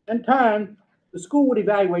 In time, the school would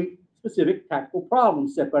evaluate specific tactical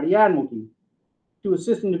problems set by the Admiralty to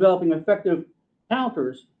assist in developing effective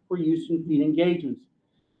counters for use in fleet engagements.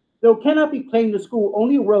 Though it cannot be claimed the school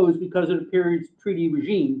only arose because of the period's treaty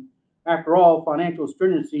regime, after all, financial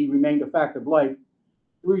stringency remained a fact of life,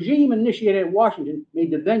 the regime initiated at Washington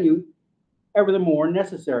made the venue ever the more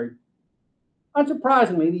necessary.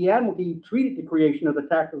 Unsurprisingly, the Admiralty treated the creation of the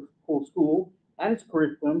tactical school and its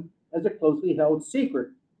curriculum as a closely held secret.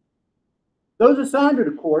 Those assigned to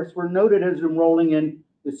the course were noted as enrolling in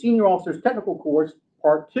the Senior Officers Technical Course,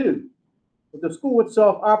 Part 2, with the school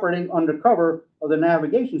itself operating under cover of the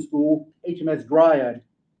navigation school, HMS Dryad.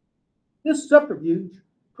 This subterfuge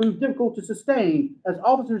proved difficult to sustain as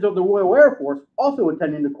officers of the Royal Air Force, also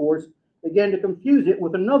attending the course, began to confuse it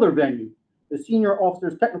with another venue, the Senior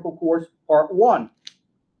Officers Technical Course, Part 1.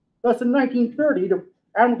 Thus, in 1930, the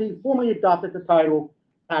Admiralty formally adopted the title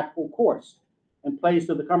Tactical Course in place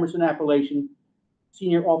of the cumbersome appellation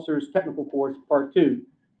Senior Officers Technical Course, Part 2.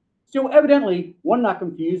 Still, evidently, one not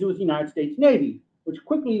confused with the United States Navy, which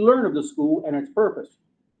quickly learned of the school and its purpose.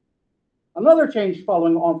 Another change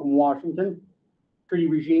following on from Washington treaty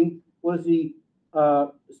regime was the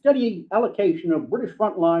steady allocation of British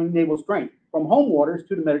frontline naval strength from home waters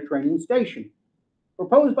to the Mediterranean station.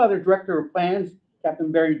 Proposed by the Director of Plans,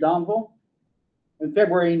 Captain Barry Donville, in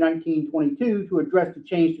February 1922 to address the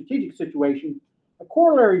changed strategic situation, a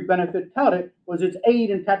corollary benefit touted was its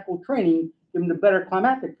aid in tactical training given the better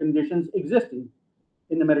climatic conditions existing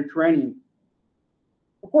in the Mediterranean.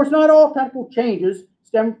 Of course, not all tactical changes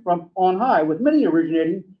stem from on high, with many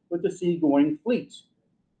originating with the seagoing fleets.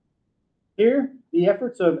 Here, the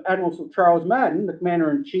efforts of Admiral Sir Charles Madden, the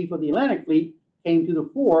Commander-in-Chief of the Atlantic Fleet, came to the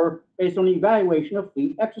fore based on the evaluation of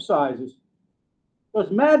fleet exercises.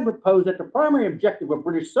 Thus, Madden proposed that the primary objective of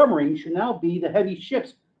British submarines should now be the heavy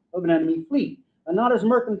ships of an enemy fleet, and not as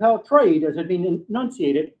mercantile trade as had been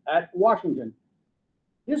enunciated at Washington.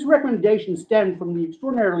 This recommendation stemmed from the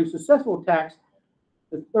extraordinarily successful attacks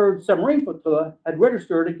the 3rd Submarine Flotilla had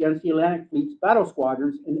registered against the Atlantic Fleet's battle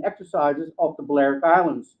squadrons in exercises off the Balearic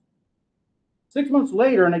Islands. 6 months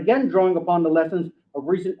later, and again drawing upon the lessons of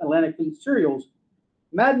recent Atlantic Fleet serials,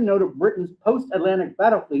 Madden noted Britain's post-Atlantic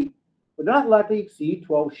battle fleet would not likely exceed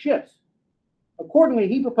 12 ships. Accordingly,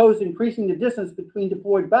 he proposed increasing the distance between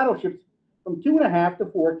deployed battleships from 2.5 to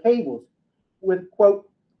 4 cables, with, quote,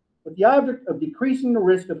 with the object of decreasing the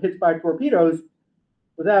risk of hits by torpedoes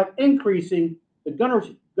without increasing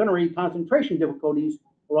the gunnery concentration difficulties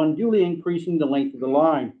or unduly increasing the length of the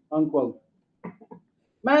line, unquote.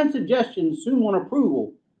 Madden's suggestions soon won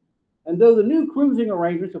approval, and though the new cruising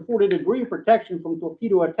arrangements afforded a degree of protection from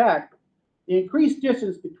torpedo attack, the increased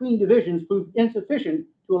distance between divisions proved insufficient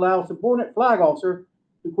to allow a subordinate flag officer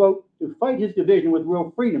to, quote, to fight his division with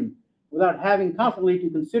real freedom without having constantly to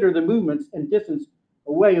consider the movements and distance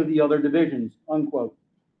away of the other divisions, unquote.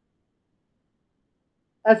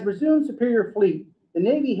 As a presumed superior fleet, the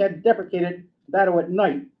Navy had deprecated battle at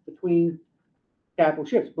night between capital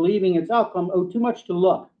ships, believing its outcome owed too much to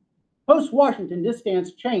luck. Post-Washington, this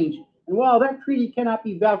stance changed, and while that treaty cannot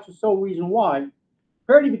be vouched the sole reason why,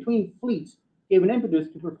 parity between fleets gave an impetus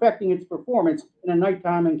to perfecting its performance in a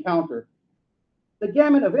nighttime encounter. The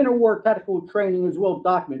gamut of interwar tactical training is well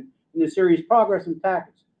documented in the series Progress and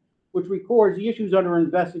Tactics, which records the issues under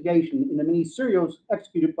investigation in the many serials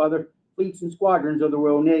executed by the fleets and squadrons of the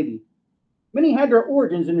Royal Navy. Many had their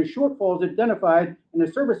origins in the shortfalls identified in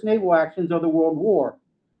the surface naval actions of the World War,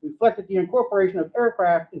 reflected the incorporation of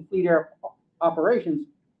aircraft in fleet air operations,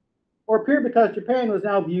 or appeared because Japan was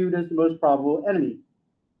now viewed as the most probable enemy.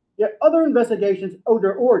 Yet other investigations owed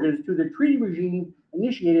their origins to the treaty regime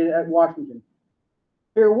initiated at Washington.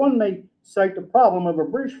 Here one may cite the problem of a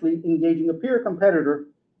British fleet engaging a peer competitor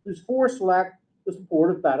whose force lacked the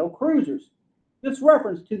support of battle cruisers. This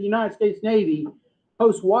reference to the United States Navy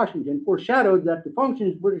post-Washington foreshadowed that the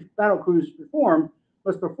functions British battle cruisers perform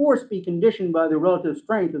must perforce be conditioned by the relative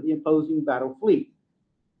strength of the opposing battle fleet.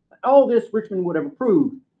 All this Richmond would have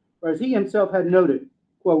approved, whereas he himself had noted,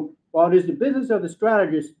 quote, while it is the business of the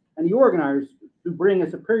strategists and the organizers to bring a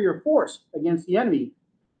superior force against the enemy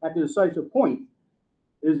at the decisive point,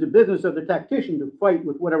 it is the business of the tactician to fight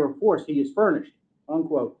with whatever force he is furnished,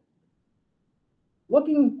 unquote.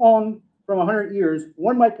 Looking on from 100 years,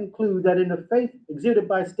 one might conclude that in the faith exhibited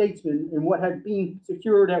by statesmen in what had been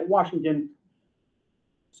secured at Washington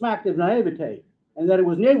smacked of naivete, and that it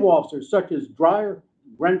was naval officers such as Dreyer,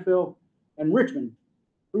 Grenfell, and Richmond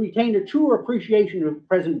who retained a truer appreciation of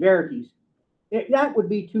present verities. That would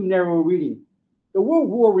be too narrow a reading. The World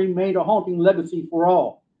War remained a haunting legacy for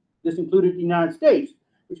all. This included the United States,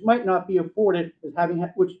 which might not be afforded as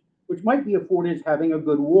which might be afforded as having a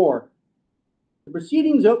good war. The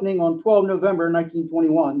proceedings opening on 12 November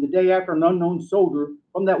 1921, the day after an unknown soldier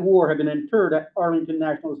from that war had been interred at Arlington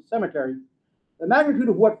National Cemetery, the magnitude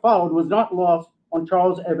of what followed was not lost on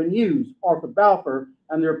Charles Evan Hughes, Arthur Balfour,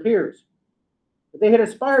 and their peers. If they had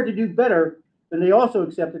aspired to do better, then they also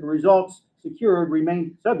accepted the results secured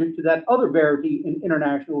remained subject to that other verity in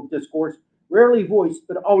international discourse, rarely voiced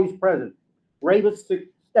but always present, rebus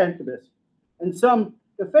stantibus. And some,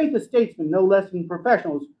 the faith of statesmen no less than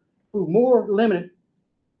professionals, who more limited,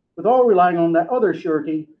 with all relying on that other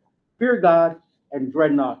surety, fear God and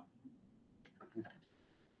dread not.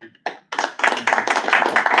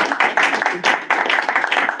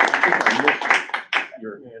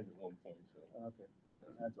 Your hand at one point. So. Okay,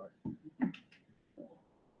 that's all right.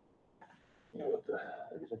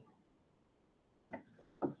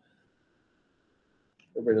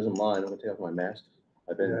 Everybody doesn't mind, I'm gonna take off my mask.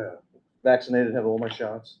 I've been vaccinated, have all my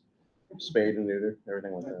shots, spayed and neutered,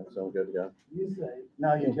 everything like that, so I'm good to go. You say.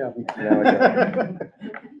 Now you tell me. Now I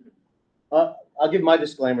go. I'll give my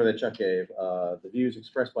disclaimer that Chuck gave. The views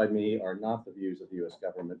expressed by me are not the views of the U.S.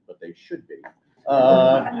 government, but they should be.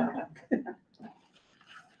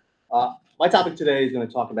 My topic today is going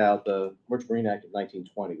to talk about the Merchant Marine Act of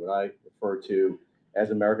 1920, what I refer to as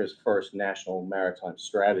America's first national maritime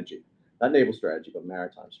strategy. Not naval strategy, but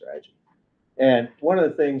maritime strategy. And one of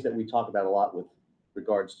the things that we talk about a lot with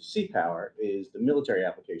regards to sea power is the military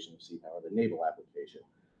application of sea power, the naval application.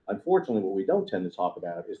 Unfortunately, what we don't tend to talk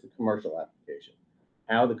about is the commercial application,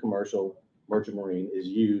 how the commercial merchant marine is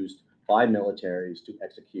used by militaries to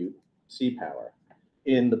execute sea power.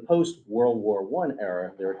 In the post-World War I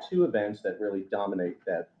era, there are two events that really dominate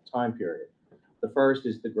that time period. The first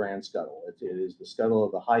is the Grand Scuttle. It is the scuttle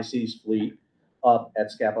of the High Seas Fleet up at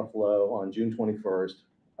Scapa Flow on June 21st,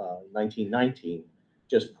 1919,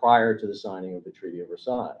 just prior to the signing of the Treaty of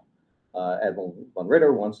Versailles. Admiral von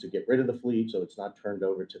Ritter wants to get rid of the fleet so it's not turned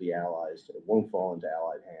over to the Allies, so it won't fall into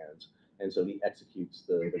Allied hands, and so he executes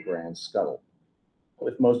the Grand Scuttle,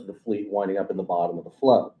 with most of the fleet winding up in the bottom of the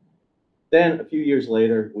flow. Then, a few years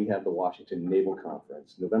later, we have the Washington Naval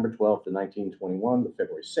Conference, November 12th of 1921 to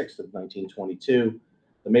February 6th of 1922.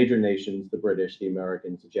 The major nations, the British, the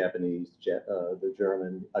Americans, the Japanese, the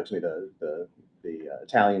German, the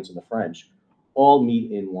Italians, and the French, all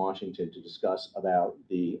meet in Washington to discuss about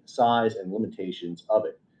the size and limitations of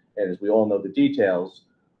it. And as we all know the details,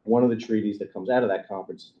 one of the treaties that comes out of that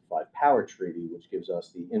conference is the Five-Power Treaty, which gives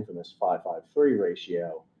us the infamous 553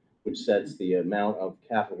 ratio, which sets the amount of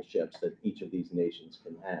capital ships that each of these nations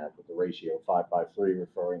can have, with the ratio 553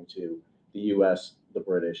 referring to the US, the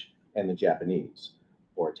British, and the Japanese.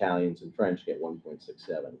 Or Italians and French get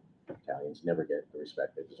 1.67. Italians never get the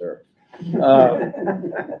respect they deserve.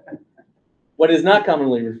 What is not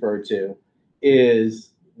commonly referred to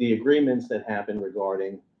is the agreements that happen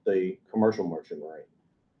regarding the commercial merchant marine.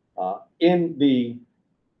 In the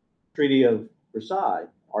Treaty of Versailles,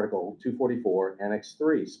 Article 244, Annex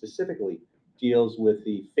 3, specifically deals with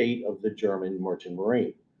the fate of the German merchant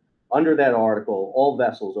marine. Under that article, all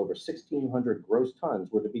vessels over 1,600 gross tons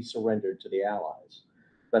were to be surrendered to the Allies.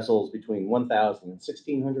 Vessels between 1,000 and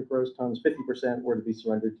 1,600 gross tons, 50% were to be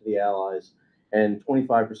surrendered to the Allies, and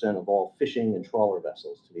 25% of all fishing and trawler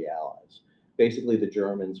vessels to the Allies. Basically, the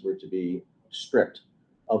Germans were to be stripped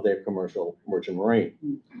of their commercial merchant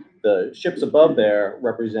marine. The ships above there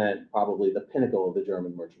represent probably the pinnacle of the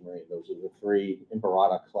German merchant marine. Those are the three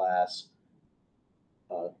Imperator class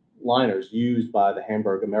liners used by the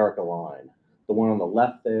Hamburg America line. The one on the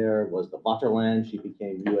left there was the Vaterland. She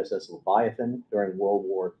became USS Leviathan during World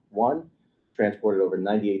War I, transported over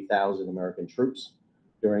 98,000 American troops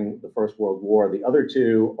during the First World War. The other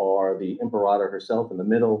two are the Imperator herself in the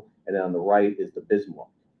middle, and then on the right is the Bismarck.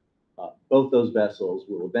 Both those vessels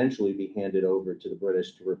will eventually be handed over to the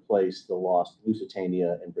British to replace the lost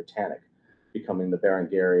Lusitania and Britannic, becoming the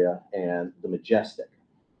Berengaria and the Majestic.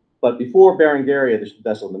 But before Berengaria, the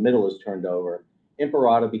vessel in the middle, is turned over,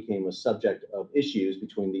 Imperator became a subject of issues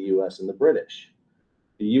between the U.S. and the British.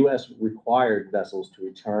 The U.S. required vessels to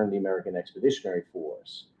return the American Expeditionary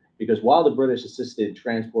Force, because while the British assisted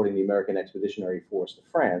transporting the American Expeditionary Force to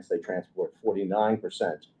France, they transport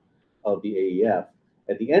 49% of the AEF.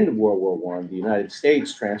 At the end of World War I, the United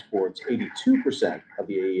States transports 82% of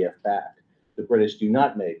the AEF back. The British do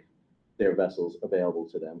not make their vessels available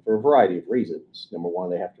to them for a variety of reasons. Number one,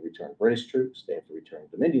 they have to return British troops, they have to return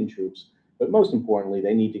Dominion troops, but most importantly,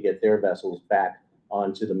 they need to get their vessels back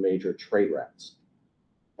onto the major trade routes.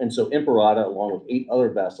 And so Imperator, along with 8 other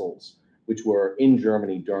vessels, which were in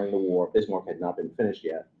Germany during the war, Bismarck had not been finished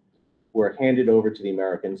yet, were handed over to the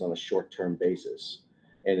Americans on a short-term basis.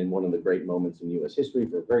 And in one of the great moments in U.S. history,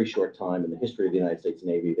 for a very short time in the history of the United States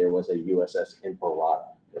Navy, there was a USS Imperator.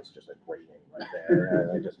 That's just a great name right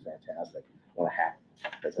there. Just fantastic. I want a hat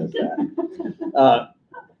that says that.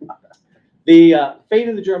 The fate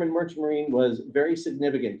of the German Merchant Marine was very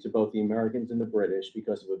significant to both the Americans and the British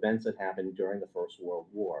because of events that happened during the First World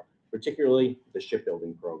War, particularly the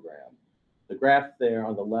shipbuilding program. The graph there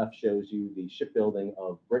on the left shows you the shipbuilding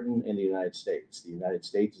of Britain and the United States. The United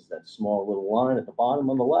States is that small little line at the bottom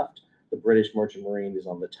on the left. The British Merchant Marine is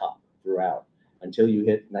on the top throughout until you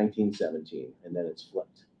hit 1917, and then it's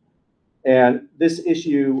flipped. And this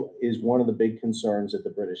issue is one of the big concerns that the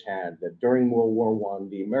British had, that during World War I,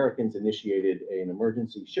 the Americans initiated an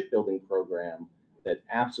emergency shipbuilding program that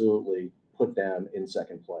absolutely put them in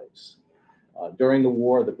second place. During the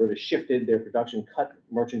war, the British shifted their production, cut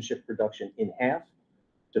merchant ship production in half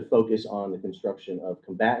to focus on the construction of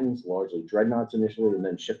combatants, largely dreadnoughts initially, and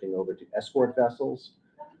then shifting over to escort vessels.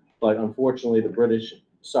 But unfortunately, the British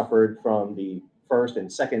suffered from the first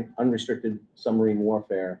and second unrestricted submarine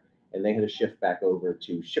warfare, and they had to shift back over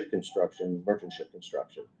to ship construction, merchant ship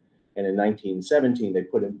construction. And in 1917, they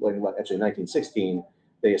put in, actually in 1916,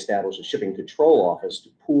 they established a shipping control office to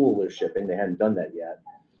pool their shipping. They hadn't done that yet.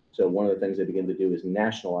 So one of the things they begin to do is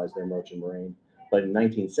nationalize their merchant marine. But in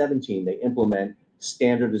 1917, they implement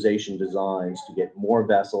standardization designs to get more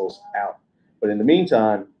vessels out. But in the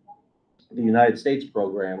meantime, the United States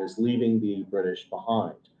program is leaving the British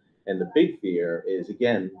behind. And the big fear is,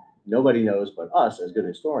 again, nobody knows but us as good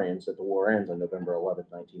historians that the war ends on November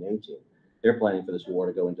 11th, 1918. They're planning for this war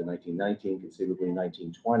to go into 1919, conceivably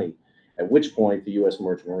 1920, at which point the U.S.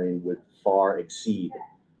 Merchant Marine would far exceed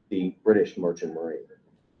the British Merchant Marine.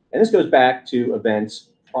 And this goes back to events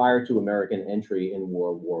prior to American entry in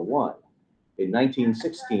World War I. In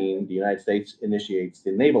 1916, the United States initiates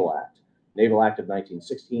the Naval Act. Naval Act of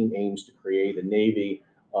 1916 aims to create a navy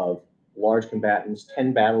of large combatants,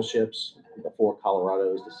 10 battleships, the 4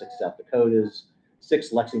 Colorados, the 6 South Dakotas,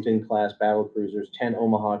 6 Lexington-class battle cruisers, 10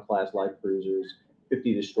 Omaha-class light cruisers,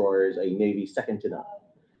 50 destroyers, a navy second to none.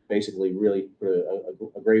 Basically, really put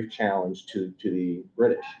a grave challenge to the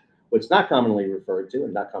British. What's not commonly referred to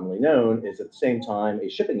and not commonly known is at the same time a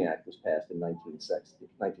shipping act was passed in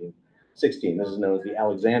 1916. This is known as the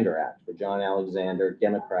Alexander Act for John Alexander,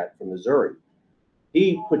 Democrat from Missouri.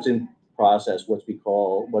 He puts in process what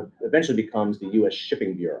eventually becomes the U.S.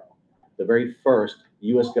 Shipping Bureau, the very first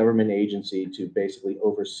U.S. government agency to basically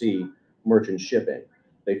oversee merchant shipping.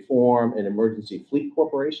 They form an emergency fleet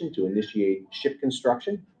corporation to initiate ship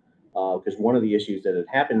construction, because one of the issues that had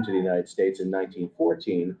happened to the United States in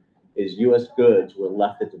 1914 is U.S. goods were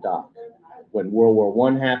left at the dock. When World War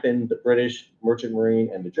I happened, the British Merchant Marine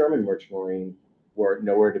and the German Merchant Marine were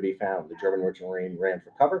nowhere to be found. The German Merchant Marine ran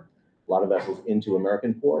for cover, a lot of vessels into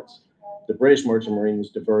American ports. The British Merchant Marine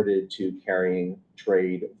was diverted to carrying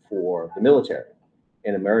trade for the military,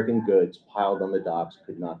 and American goods piled on the docks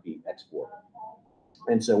could not be exported.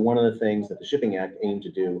 And so one of the things that the Shipping Act aimed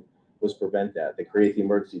to do was prevent that. They create the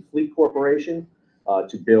Emergency Fleet Corporation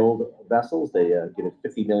to build vessels. They give it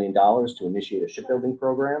 $50 million to initiate a shipbuilding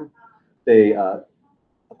program. They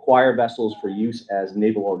acquire vessels for use as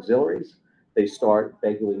naval auxiliaries. They start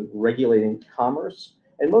regulating commerce.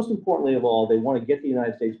 And most importantly of all, they want to get the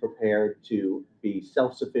United States prepared to be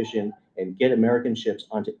self-sufficient and get American ships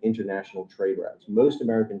onto international trade routes. Most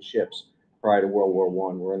American ships prior to World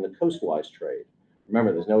War I were in the coastwise trade.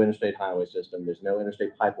 Remember, there's no interstate highway system, there's no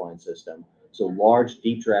interstate pipeline system. So large,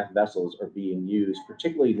 deep draft vessels are being used,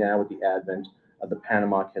 particularly now with the advent of the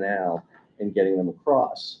Panama Canal and getting them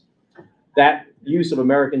across. That use of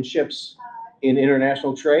American ships in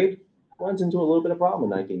international trade runs into a little bit of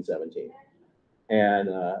problem in 1917. And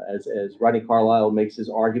as Rodney Carlyle makes his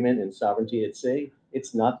argument in Sovereignty at Sea,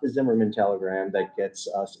 it's not the Zimmerman telegram that gets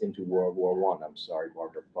us into World War I. I'm sorry,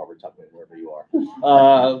 Barbara Tuckman, wherever you are.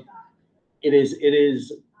 It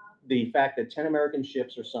is the fact that 10 American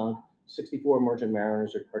ships are sunk, 64 merchant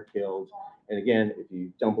mariners are killed. And again, if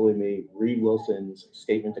you don't believe me, read Wilson's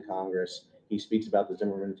statement to Congress. He speaks about the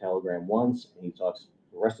Zimmerman telegram once, and he talks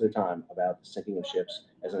the rest of the time about the sinking of ships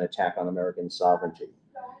as an attack on American sovereignty.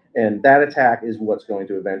 And that attack is what's going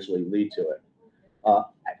to eventually lead to it.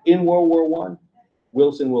 In World War I,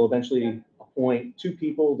 Wilson will eventually appoint 2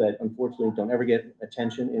 people that unfortunately don't ever get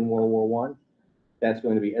attention in World War I. That's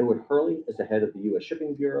going to be Edward Hurley as the head of the U.S.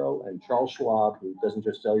 Shipping Bureau, and Charles Schwab, who doesn't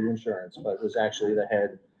just sell you insurance, but was actually the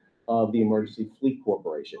head of the Emergency Fleet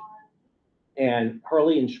Corporation. And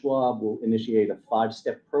Hurley and Schwab will initiate a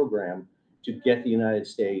 5-step program to get the United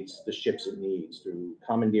States the ships it needs through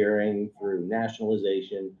commandeering, through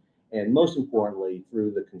nationalization, and most importantly,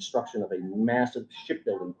 through the construction of a massive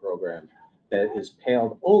shipbuilding program that is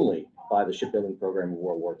paled only by the shipbuilding program of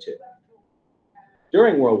World War II.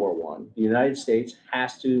 During World War I, the United States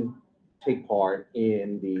has to take part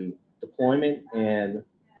in the deployment and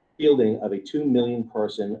fielding of a 2 million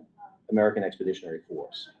person American Expeditionary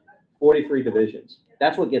Force, 43 divisions.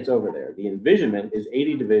 That's what gets over there. The envisionment is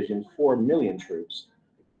 80 divisions, 4 million troops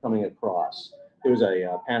coming across. There was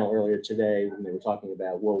a panel earlier today when they were talking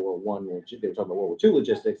about World War I, they were talking about World War II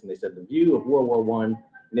logistics, and they said the view of World War I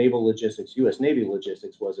naval logistics, U.S. Navy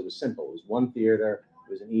logistics, was it was simple. It was one theater,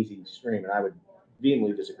 it was an easy stream, and I would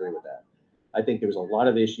vehemently disagree with that. I think there was a lot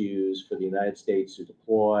of issues for the United States to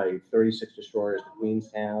deploy 36 destroyers to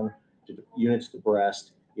Queenstown, units to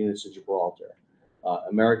Brest, units to Gibraltar.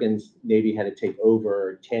 Americans Navy had to take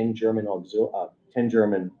over 10 German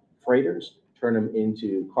freighters, turn them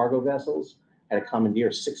into cargo vessels, had to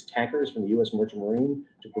commandeer 6 tankers from the U.S. Merchant Marine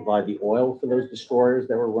to provide the oil for those destroyers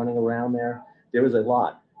that were running around there. There was a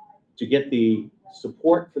lot. To get the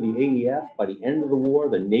support for the AEF, by the end of the war,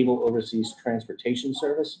 the Naval Overseas Transportation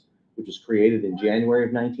Service, which was created in January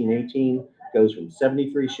of 1918, goes from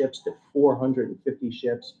 73 ships to 450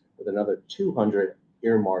 ships, with another 200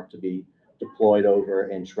 earmarked to be deployed over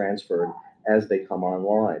and transferred as they come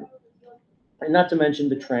online. And not to mention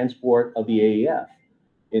the transport of the AEF.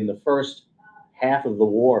 In the first half of the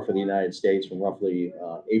war for the United States, from roughly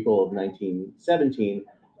April of 1917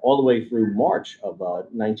 all the way through March of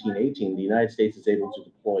 1918, the United States is able to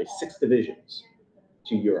deploy 6 divisions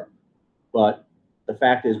to Europe. But the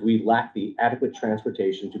fact is we lack the adequate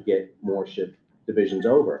transportation to get more ship divisions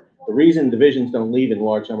over. The reason divisions don't leave in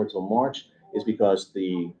large numbers till March is because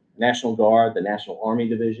the National Guard, the National Army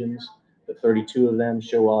divisions, the 32 of them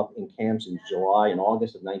show up in camps in July and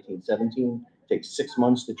August of 1917. It takes 6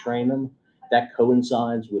 months to train them. That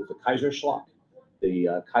coincides with the Kaiserschlacht,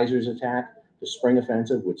 the Kaiser's attack, the Spring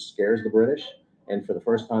Offensive, which scares the British. And for the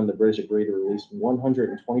first time, the British agreed to release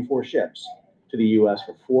 124 ships to the U.S.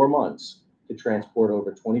 for 4 months to transport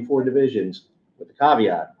over 24 divisions, with the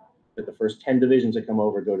caveat that the first 10 divisions that come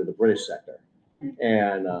over go to the British sector.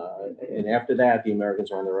 And after that, the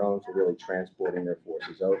Americans are on their own for really transporting their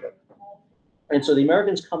forces over. And so the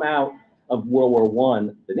Americans come out of World War I,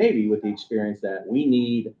 the Navy, with the experience that we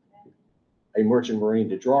need a merchant marine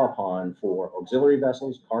to draw upon for auxiliary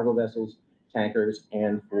vessels, cargo vessels, tankers,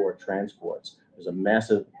 and for transports. There's a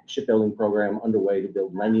massive shipbuilding program underway to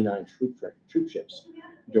build 99 troop ships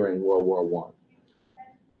during World War I.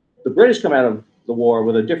 The British come out of the war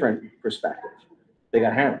with a different perspective. They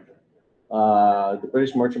got hammered. The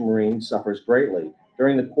British Merchant Marine suffers greatly.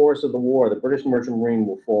 During the course of the war, the British Merchant Marine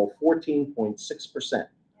will fall 14.6%.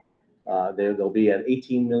 They'll be at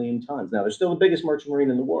 18 million tons. Now, they're still the biggest merchant marine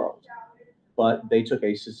in the world, but they took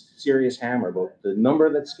a serious hammer. But the number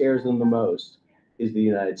that scares them the most is the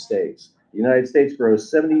United States. The United States grows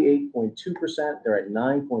 78.2%. They're at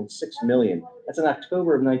 9.6 million. That's in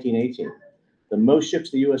October of 1918. The most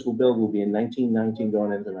ships the U.S. will build will be in 1919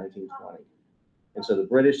 going into 1920. And so the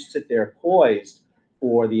British sit there poised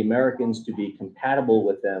for the Americans to be compatible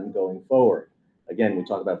with them going forward. Again, we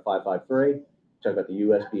talk about 553, we talk about the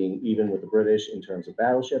U.S. being even with the British in terms of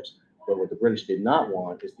battleships, but what the British did not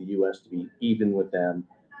want is the U.S. to be even with them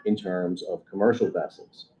in terms of commercial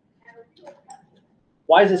vessels.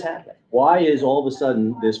 Why is this happening? Why is all of a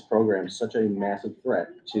sudden this program such a massive threat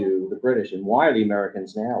to the British, and why are the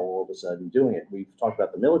Americans now all of a sudden doing it? We've talked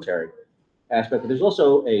about the military aspect, but there's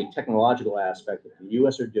also a technological aspect that the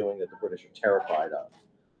U.S. are doing that the British are terrified of.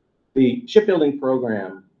 The shipbuilding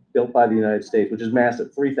program built by the United States, which is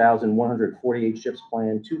massive, 3,148 ships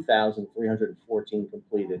planned, 2,314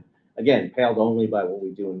 completed, again, paled only by what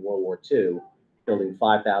we do in World War II, building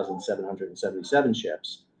 5,777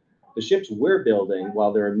 ships. The ships we're building,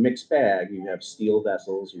 while they're a mixed bag, you have steel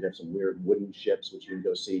vessels, you have some weird wooden ships, which you can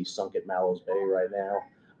go see sunk at Mallows Bay right now.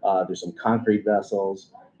 There's some concrete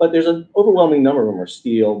vessels, but there's an overwhelming number of them are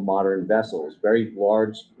steel, modern vessels, very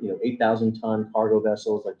large, 8,000-ton cargo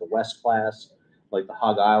vessels like the West class, like the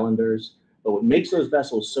Hog Islanders. But what makes those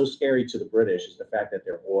vessels so scary to the British is the fact that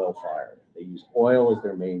they're oil-fired. They use oil as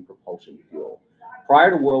their main propulsion fuel. Prior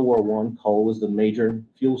to World War I, coal was the major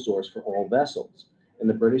fuel source for all vessels. And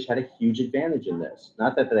the British had a huge advantage in this.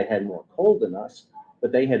 Not that they had more coal than us,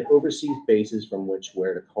 but they had overseas bases from which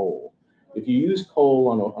where to coal. If you use coal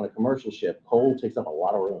on a commercial ship, coal takes up a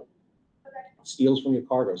lot of room. It steals from your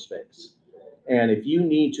cargo space. And if you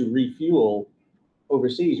need to refuel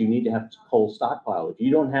overseas, you need to have coal stockpile. If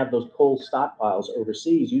you don't have those coal stockpiles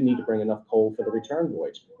overseas, you need to bring enough coal for the return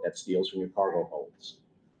voyage. That steals from your cargo holds.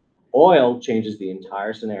 Oil changes the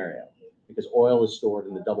entire scenario because oil is stored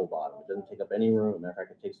in the double bottom. It doesn't take up any room. Matter of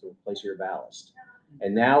fact, it takes the place of your ballast.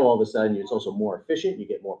 And now all of a sudden, it's also more efficient. You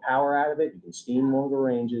get more power out of it. You can steam longer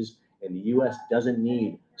ranges. And the U.S. doesn't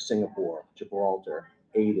need Singapore, Gibraltar,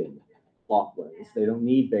 Aden, Falklands. They don't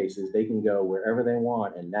need bases. They can go wherever they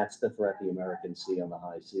want. And that's the threat the Americans see on the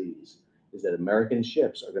high seas, is that American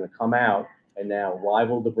ships are going to come out and now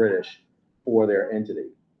rival the British for their entity.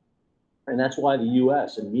 And that's why the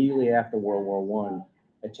U.S. immediately after World War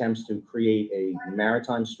I attempts to create a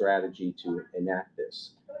maritime strategy to enact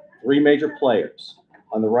this. Three major players.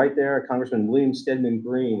 On the right there, Congressman William Stedman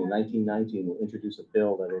Green in 1919 will introduce a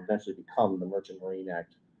bill that will eventually become the Merchant Marine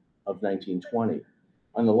Act of 1920.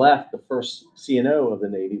 On the left, the first CNO of the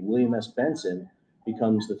Navy, William S. Benson,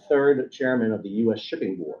 becomes the third chairman of the U.S.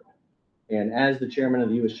 Shipping Board. And as the chairman of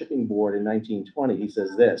the U.S. Shipping Board in 1920, he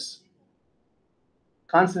says this: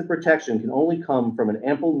 constant protection can only come from an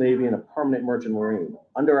ample Navy and a permanent merchant marine.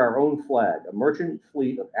 Under our own flag, a merchant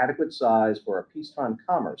fleet of adequate size for our peacetime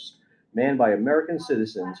commerce, manned by American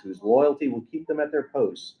citizens whose loyalty will keep them at their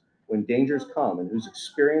posts when dangers come and whose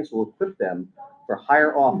experience will equip them for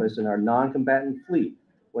higher office in our non-combatant fleet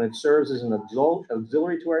when it serves as an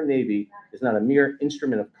auxiliary to our Navy, is not a mere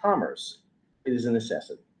instrument of commerce, it is a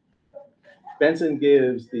necessity. Benson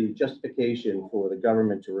gives the justification for the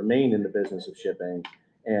government to remain in the business of shipping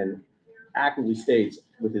and accurately states,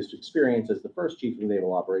 with his experience as the first chief of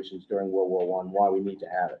naval operations during World War I, why we need to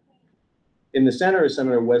have it. In the center is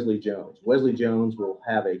Senator Wesley Jones. Wesley Jones will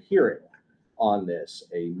have a hearing on this,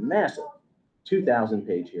 a massive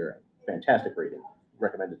 2,000-page hearing. Fantastic reading.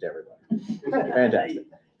 Recommend it to everybody. Fantastic.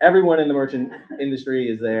 Everyone in the merchant industry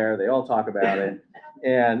is there. They all talk about it.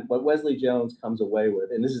 And what Wesley Jones comes away with,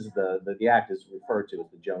 and this is the act is referred to as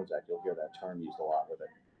the Jones Act. You'll hear that term used a lot with it.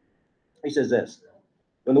 He says this: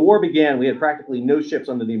 when the war began, we had practically no ships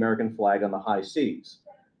under the American flag on the high seas.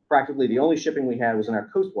 Practically the only shipping we had was in our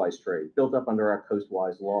coastwise trade, built up under our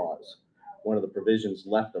coastwise laws. One of the provisions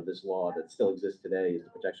left of this law that still exists today is the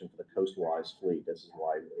protection for the coastwise fleet. This is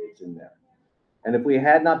why it's in there. And if we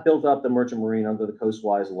had not built up the merchant marine under the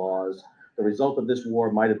coastwise laws, the result of this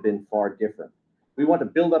war might have been far different. We want to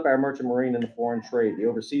build up our merchant marine in the foreign trade, the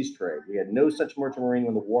overseas trade. We had no such merchant marine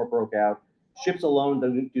when the war broke out. Ships alone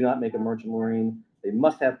do not make a merchant marine. They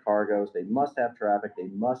must have cargoes, they must have traffic, they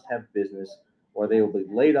must have business, or they will be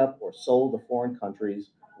laid up or sold to foreign countries.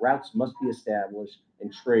 Routes must be established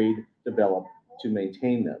and trade developed to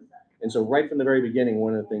maintain them. And so right from the very beginning,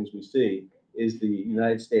 one of the things we see is the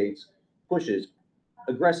United States pushes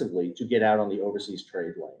aggressively to get out on the overseas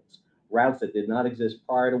trade lanes. Routes that did not exist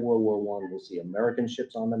prior to World War I, we'll see American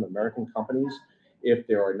ships on them, American companies. If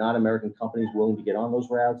there are not American companies willing to get on those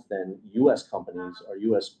routes, then U.S. companies or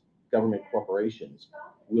U.S. government corporations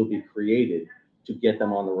will be created to get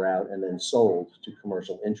them on the route and then sold to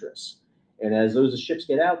commercial interests. And as those ships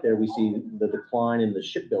get out there, we see the decline in the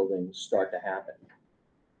shipbuilding start to happen.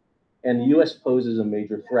 And the U.S. poses a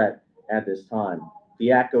major threat at this time.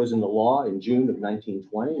 The act goes into law in June of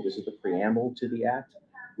 1920. This is the preamble to the act,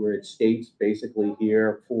 where it states basically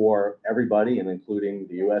here for everybody, and including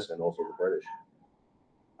the U.S. and also the British,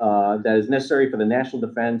 that is necessary for the national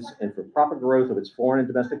defense and for proper growth of its foreign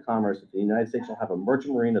and domestic commerce, that the United States shall have a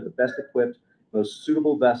merchant marine of the best equipped, most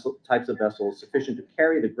suitable types of vessels, sufficient to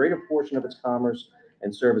carry the greater portion of its commerce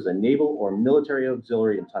and serve as a naval or military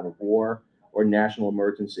auxiliary in time of war or national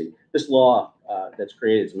emergency. This law that's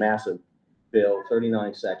created is massive bill,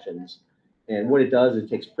 39 sections. And what it does, it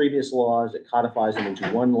takes previous laws, it codifies them into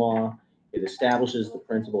one law. It establishes the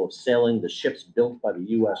principle of sailing the ships built by the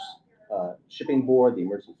U.S. Shipping Board, the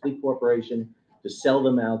Emergency Fleet Corporation, to sell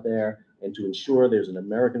them out there and to ensure there's an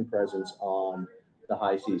American presence on the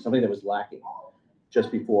high seas, something that was lacking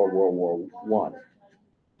just before World War I.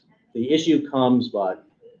 The issue comes, but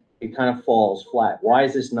it kind of falls flat. Why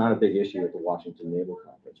is this not a big issue at the Washington Naval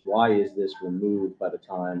Conference? Why is this removed by the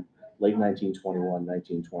time late 1921,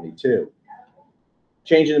 1922?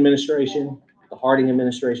 Change in administration, the Harding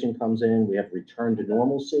administration comes in, we have return to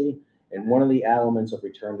normalcy, and one of the elements of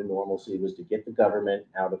return to normalcy was to get the government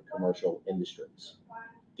out of commercial industries,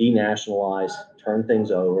 denationalize, turn things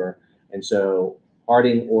over, and so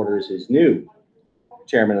Harding orders his new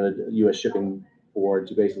chairman of the U.S. Shipping Board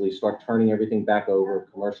to basically start turning everything back over,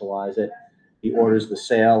 commercialize it. He orders the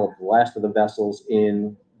sale of the last of the vessels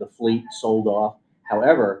in the fleet sold off.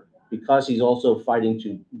 However, because he's also fighting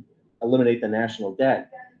to eliminate the national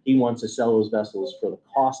debt, he wants to sell those vessels for the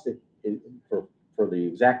cost for the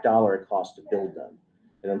exact dollar it costs to build them.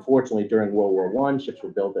 And unfortunately, during World War I, ships were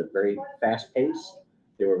built at very fast pace.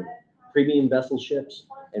 They were premium vessel ships,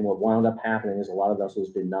 and what wound up happening is a lot of vessels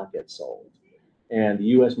did not get sold. And the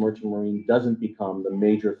U.S. Merchant Marine doesn't become the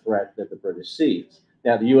major threat that the British sees.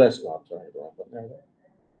 Now, the U.S., well, I'm sorry,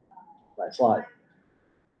 last slide.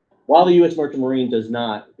 While the U.S. Merchant Marine does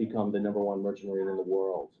not become the #1 merchant marine in the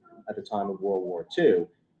world at the time of World War II,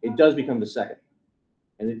 it does become the second.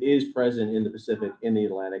 And it is present in the Pacific, in the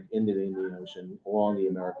Atlantic, in the Indian Ocean, along the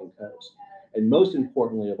American coast. And most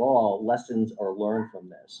importantly of all, lessons are learned from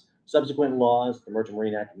this. Subsequent laws, the Merchant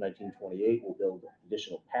Marine Act of 1928 will build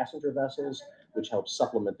additional passenger vessels, which helps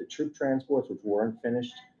supplement the troop transports, which weren't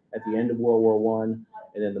finished at the end of World War I.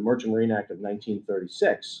 And then the Merchant Marine Act of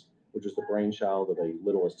 1936, which was the brainchild of a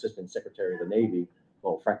little assistant secretary of the Navy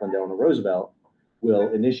called Franklin Delano Roosevelt,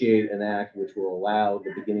 will initiate an act which will allow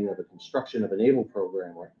the beginning of the construction of a naval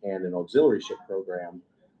program and an auxiliary ship program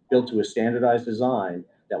built to a standardized design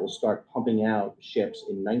that will start pumping out ships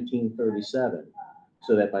in 1937,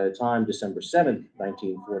 so that by the time December 7th,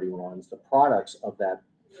 1941, the products of that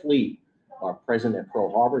fleet are present at Pearl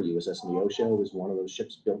Harbor. USS Neosho was one of those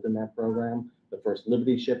ships built in that program. The first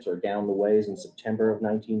Liberty ships are down the ways in September of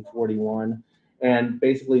 1941. And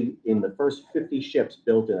basically, in the first 50 ships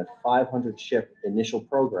built in a 500-ship initial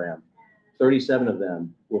program, 37 of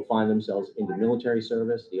them will find themselves into military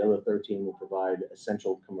service. The other 13 will provide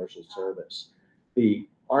essential commercial service. The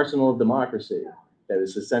arsenal of democracy that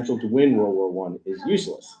is essential to win World War I is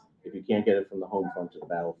useless if you can't get it from the home front to the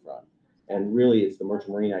battlefront. And really, it's the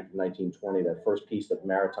Merchant Marine Act of 1920, that first piece of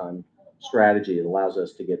maritime strategy that allows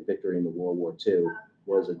us to get victory in the World War II,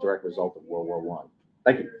 was a direct result of World War I.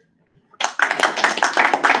 Thank you.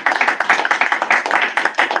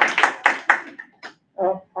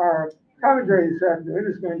 Our commentary this afternoon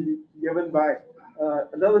is going to be given by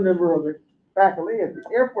another member of the faculty at the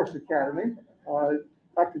Air Force Academy,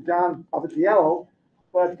 Dr. John Avitiello.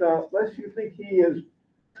 But lest you think he is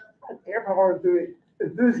an air power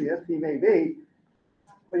enthusiast, he may be,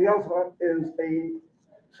 but he also is a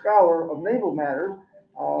scholar of naval matters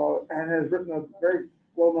and has written a very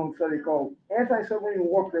well-known study called Anti-Submarine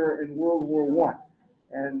Warfare in World War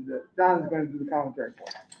I. And John is going to do the commentary for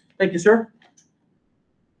us. Thank you, sir.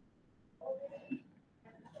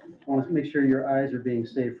 I want to make sure your eyes are being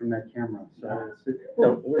saved from that camera.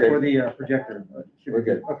 So for the projector. We're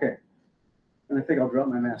good. Okay. And I think I'll drop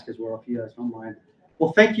my mask as well if you guys don't mind.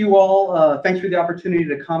 Well, thank you all. Thanks for the opportunity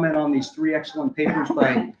to comment on these 3 excellent papers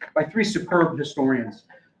by 3 superb historians.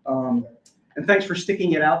 And thanks for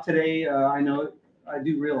sticking it out today. I know, I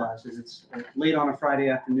do realize that it's late on a Friday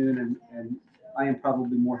afternoon, and I am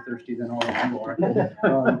probably more thirsty than all of you are.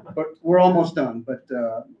 But we're almost done. But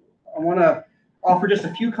I want to offer just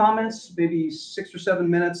a few comments, maybe 6 or 7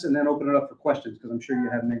 minutes, and then open it up for questions, because I'm sure you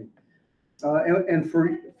have many. And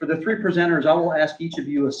for the 3 presenters, I will ask each of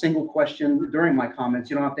you a single question during my comments.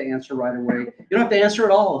 You don't have to answer right away. You don't have to answer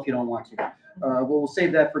at all if you don't want to. We'll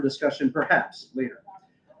save that for discussion perhaps later.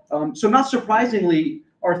 So not surprisingly,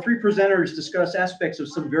 our 3 presenters discuss aspects of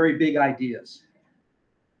some very big ideas.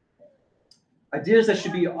 Ideas that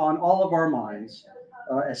should be on all of our minds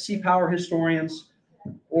as sea power historians,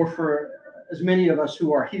 or for as many of us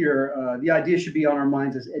who are here, the idea should be on our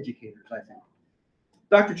minds as educators, I think.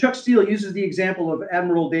 Dr. Chuck Steele uses the example of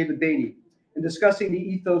Admiral David Beatty in discussing the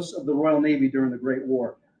ethos of the Royal Navy during the Great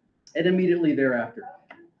War and immediately thereafter.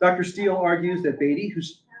 Dr. Steele argues that Beatty,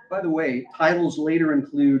 whose, by the way, titles later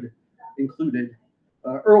included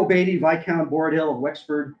Earl Beatty, Viscount Borrowdale of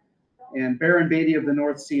Wexford, and Baron Beatty of the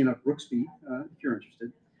North Sea and of Brooksby, if you're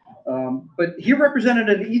interested. But he represented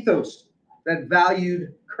an ethos that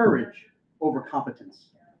valued courage over competence,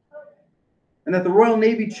 and that the Royal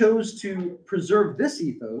Navy chose to preserve this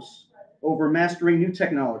ethos over mastering new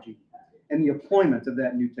technology and the employment of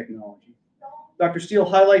that new technology. Dr. Steele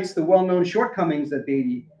highlights the well-known shortcomings that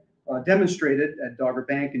Beatty demonstrated at Dogger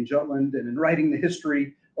Bank and Jutland and in writing the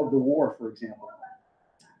history of the war, for example.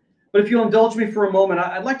 But if you'll indulge me for a moment,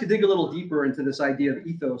 I'd like to dig a little deeper into this idea of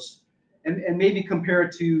ethos and maybe compare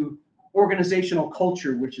it to organizational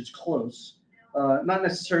culture, which is close, not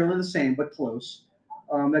necessarily the same, but close.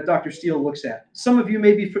 That Dr. Steele looks at. Some of you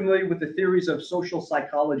may be familiar with the theories of social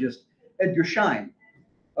psychologist Edgar Schein,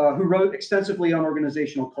 who wrote extensively on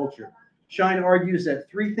organizational culture. Schein argues that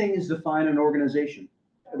 3 things define an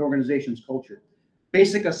organization's culture: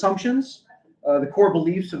 basic assumptions, the core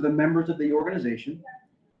beliefs of the members of the organization;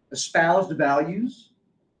 espoused values,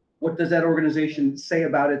 what does that organization say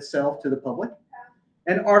about itself to the public;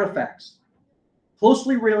 and artifacts,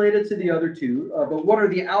 closely related to the other 2, but what are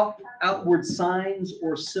the outward signs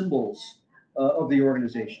or symbols of the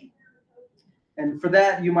organization? And for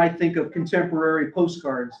that, you might think of contemporary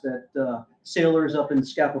postcards that sailors up in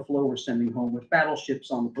Scapa Flow were sending home with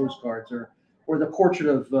battleships on the postcards, or the portrait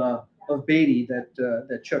of Beatty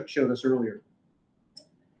that Chuck showed us earlier.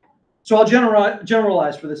 So I'll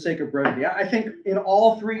generalize for the sake of brevity. I think in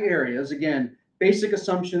all 3 areas, again, basic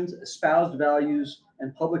assumptions, espoused values,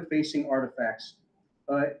 and public-facing artifacts.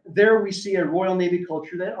 There we see a Royal Navy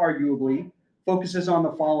culture that arguably focuses on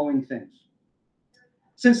the following things.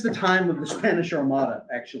 Since the time of the Spanish Armada,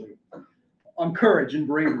 actually, on courage and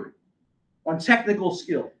bravery, on technical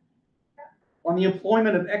skill, on the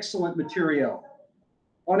employment of excellent materiel,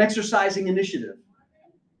 on exercising initiative,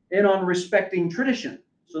 and on respecting tradition.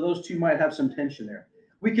 So those two might have some tension there.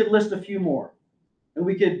 We could list a few more, and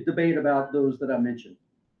we could debate about those that I mentioned.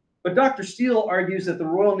 But Dr. Steele argues that the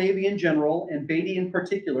Royal Navy in general, and Beatty in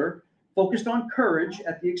particular, focused on courage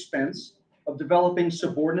at the expense of developing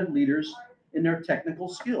subordinate leaders in their technical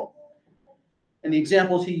skill. And the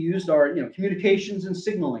examples he used are, communications and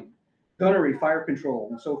signaling, gunnery, fire control,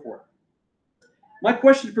 and so forth. My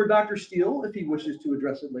question for Dr. Steele, if he wishes to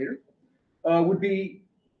address it later, would be,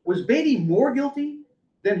 was Beatty more guilty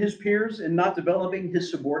than his peers in not developing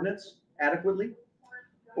his subordinates adequately?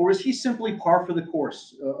 Or was he simply par for the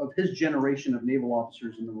course of his generation of naval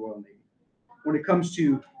officers in the Royal Navy when it comes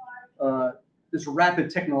to this rapid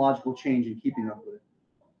technological change and keeping up with it?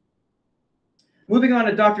 Moving on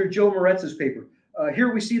to Dr. Joe Moretz's paper.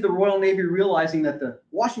 Here we see the Royal Navy realizing that the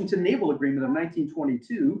Washington Naval Agreement of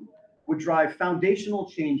 1922 would drive foundational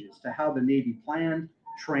changes to how the Navy planned,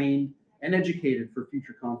 trained, and educated for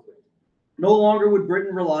future conflict. No longer would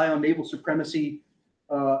Britain rely on naval supremacy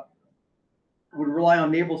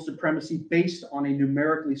based on a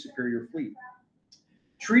numerically superior fleet.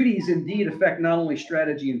 Treaties indeed affect not only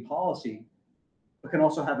strategy and policy, but can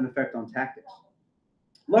also have an effect on tactics.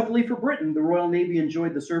 Luckily for Britain, the Royal Navy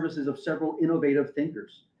enjoyed the services of several innovative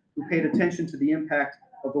thinkers who paid attention to the impact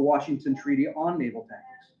of the Washington Treaty on naval tactics.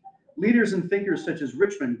 Leaders and thinkers such as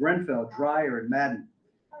Richmond, Grenfell, Dreyer, and Madden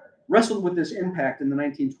wrestled with this impact in the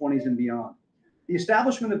 1920s and beyond. The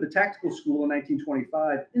establishment of the tactical school in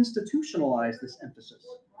 1925 institutionalized this emphasis.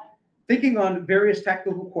 Thinking on various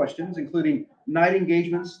tactical questions, including night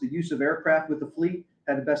engagements, the use of aircraft with the fleet,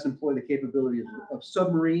 how to best employ the capabilities of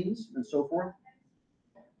submarines, and so forth,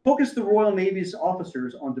 focused the Royal Navy's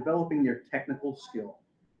officers on developing their technical skill.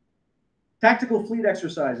 Tactical fleet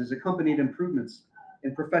exercises accompanied improvements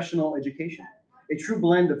in professional education, a true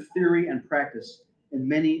blend of theory and practice in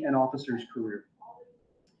many an officer's career.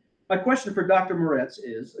 My question for Dr. Moretz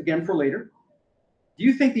is, again for later, do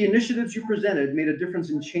you think the initiatives you presented made a difference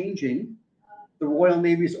in changing the Royal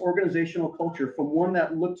Navy's organizational culture from one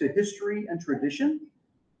that looked to history and tradition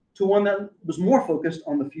to one that was more focused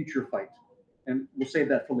on the future fight? And we'll save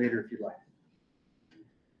that for later if you'd like.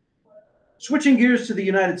 Switching gears to the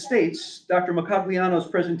United States, Dr. Macagliano's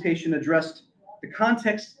presentation addressed the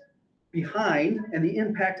context behind and the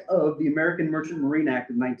impact of the American Merchant Marine Act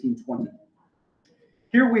of 1920.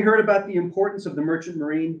 Here we heard about the importance of the Merchant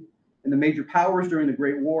Marine and the major powers during the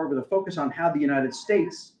Great War, with a focus on how the United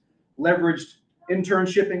States leveraged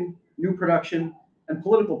internshipping, new production, and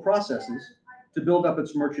political processes to build up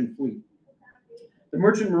its merchant fleet. The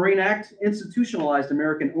Merchant Marine Act institutionalized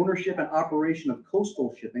American ownership and operation of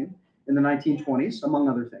coastal shipping in the 1920s, among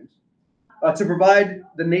other things, to provide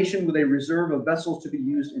the nation with a reserve of vessels to be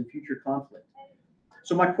used in future conflict.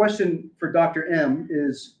 So my question for Dr. M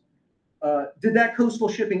is, did that coastal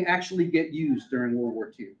shipping actually get used during World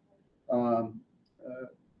War II?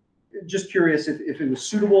 Just curious if it was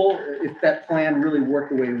suitable, if that plan really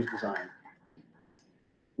worked the way it was designed.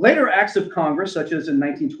 Later acts of Congress, such as in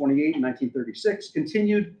 1928 and 1936,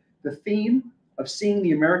 continued the theme of seeing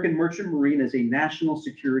the American merchant marine as a national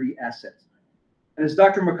security asset. And as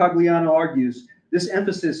Dr. Macagliano argues, this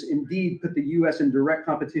emphasis indeed put the U.S. in direct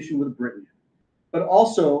competition with Britain, but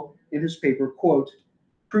also, in his paper, quote,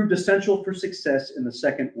 proved essential for success in the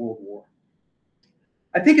Second World War.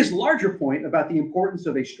 I think his larger point about the importance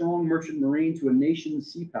of a strong merchant marine to a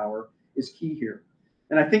nation's sea power is key here.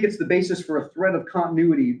 And I think it's the basis for a thread of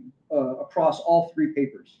continuity across all three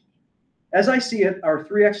papers. As I see it, our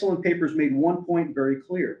three excellent papers made one point very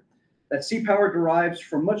clear, that sea power derives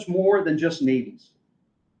from much more than just navies.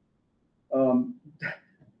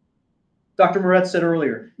 Dr. Moretz said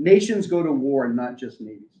earlier, nations go to war, not just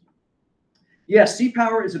navies. Yes, sea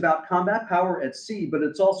power is about combat power at sea, but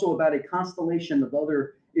it's also about a constellation of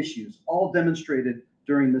other issues, all demonstrated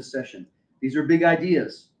during this session. These are big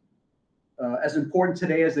ideas, as important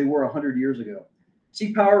today as they were 100 years ago.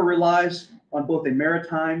 Sea power relies on both a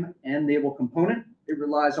maritime and naval component. It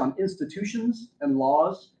relies on institutions and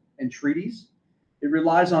laws and treaties. It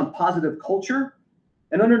relies on positive culture.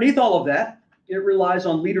 And underneath all of that, it relies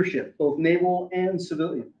on leadership, both naval and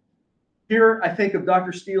civilian. Here, I think of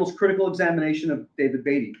Dr. Steele's critical examination of David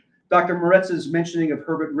Beatty, Dr. Moretz's mentioning of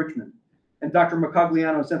Herbert Richmond, and Dr.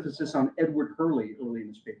 Macagliano's emphasis on Edward Hurley early in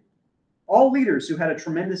his paper. All leaders who had a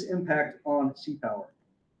tremendous impact on sea power.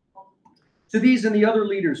 To these and the other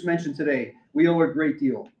leaders mentioned today, we owe a great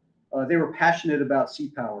deal. They were passionate about sea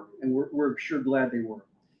power, and we're sure glad they were.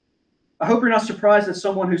 I hope you're not surprised that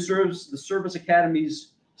someone who serves the Service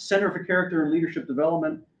Academy's Center for Character and Leadership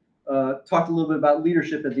Development talked a little bit about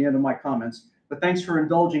leadership at the end of my comments. But thanks for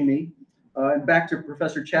indulging me. And back to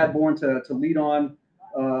Professor Chad Bourne to lead on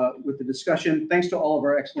with the discussion. Thanks to all of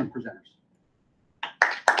our excellent presenters.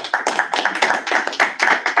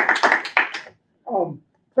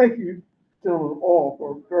 Thank you, gentlemen, all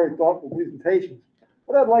for very thoughtful presentations.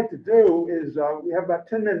 What I'd like to do is, we have about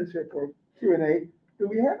 10 minutes here for Q&A. Do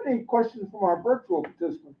we have any questions from our virtual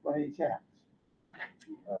participants by any chance?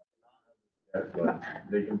 Yes, but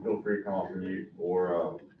they can feel free to come off mute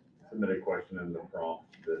or submit a question in the prompt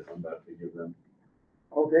that I'm about to give them.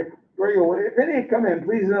 Okay, very good. If any come in,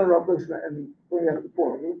 please interrupt us and bring up the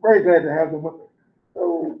floor. We're very glad to have them with us.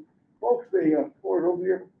 So, folks, the floor is over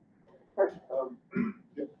here.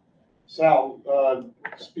 Sal,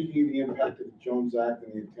 speaking of the impact of the Jones Act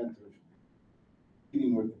and the intent of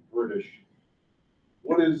meeting with the British,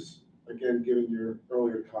 what is, again, given your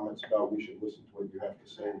earlier comments about we should listen to what you have to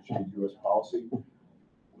say, which is U.S. policy,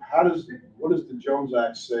 what does the Jones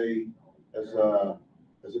Act say as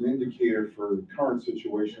an indicator for the current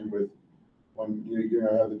situation with when you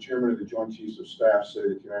have the chairman of the Joint Chiefs of Staff say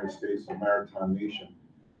that the United States is a maritime nation,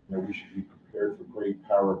 we should be prepared for great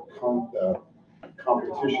power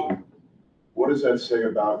competition. What does that say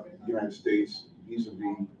about the United States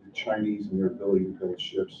vis-a-vis the Chinese and their ability to build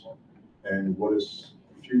ships? And what is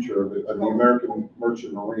the future of the American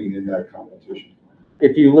merchant marine in that competition?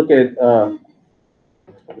 If you look at, so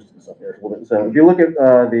if you look at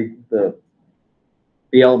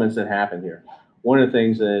the elements that happen here, one of the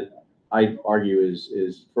things that I argue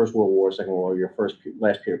is First World War, Second World War, your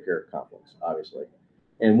last peer-to-peer conflicts, obviously.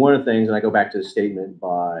 And one of the things, and I go back to the statement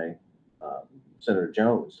by Senator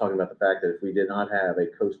Jones, talking about the fact that if we did not have a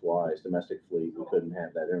coastwise domestic fleet, we couldn't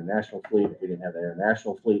have that international fleet. If we didn't have that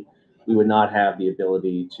international fleet, we would not have the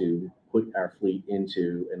ability to put our fleet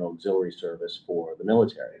into an auxiliary service for the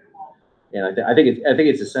military. And I think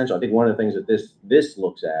it's essential. I think one of the things that this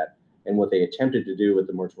looks at, and what they attempted to do with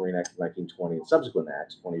the Merchant Marine Act of 1920 and subsequent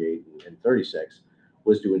acts, 28 and 36,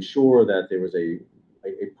 was to ensure that there was a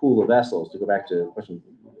pool of vessels. To go back to the question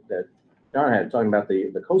that John had, talking about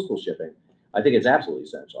the coastal shipping, I think it's absolutely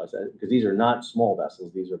essential. I said, because these are not small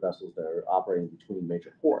vessels; these are vessels that are operating between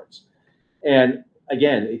major ports. And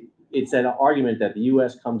again, it's an argument that the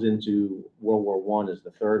U.S. comes into World War I as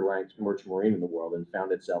the third-ranked merchant marine in the world and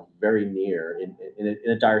found itself very near in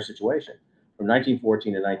a dire situation. From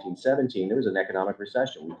 1914 to 1917, there was an economic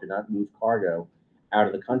recession. We could not move cargo out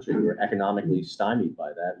of the country. We were economically stymied by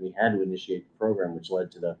that. We had to initiate the program, which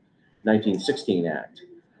led to the 1916 Act.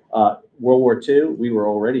 World War II, we were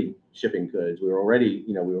already shipping goods. We were already,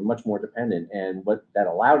 we were much more dependent. And what that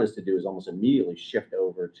allowed us to do is almost immediately shift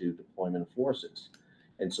over to deployment of forces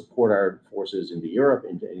and support our forces into Europe,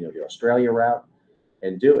 into the Australia route,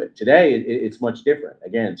 and do it. Today, it's much different.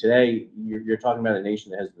 Again, today, you're talking about a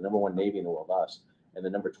nation that has the #1 Navy in the world, us, and the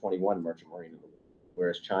number 21 Merchant Marine in the world,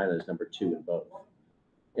 whereas China is number 2 in both.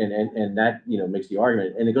 And that, makes the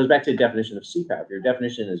argument. And it goes back to the definition of sea power. If your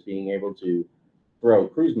definition is being able to throw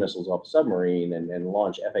cruise missiles off a submarine and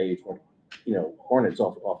launch Hornets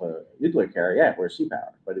off a nuclear carrier, yeah, we're sea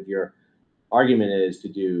power. But if your argument is to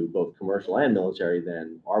do both commercial and military,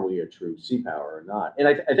 then are we a true sea power or not? And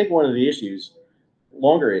I think one of the issues,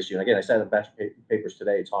 longer issue, and again, I sat in batch papers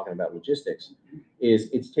today talking about logistics, is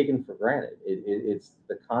it's taken for granted. It's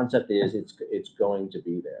the concept is it's going to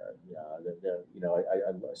be there.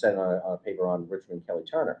 I sat on a paper on Richmond Kelly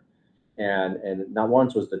Turner, and not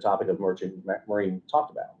once was the topic of merchant marine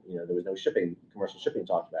talked about. There was no commercial shipping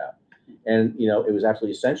talked about, and it was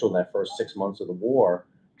absolutely essential in that first 6 months of the war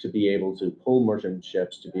to be able to pull merchant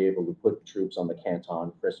ships, to be able to put troops on the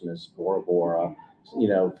Canton, Christmas, Bora Bora,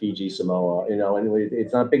 Fiji, Samoa, and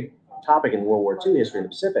it's not a big topic in World War II history in the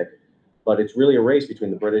Pacific, but it's really a race between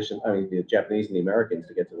the Japanese and the Americans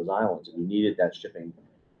to get to those islands, and you needed that shipping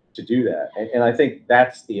to do that. And I think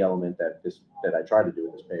that's the element that I try to do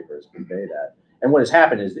in this paper, is convey that. And what has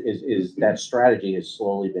happened is that strategy has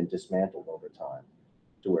slowly been dismantled over time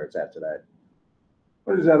to where it's at today.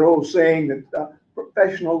 What is that old saying that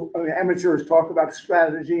amateurs talk about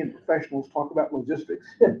strategy and professionals talk about logistics?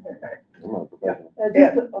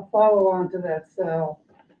 Just a follow on to that, Sal,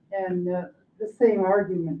 and the same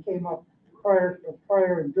argument came up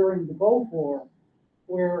prior and during the Gulf War,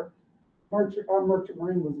 where our merchant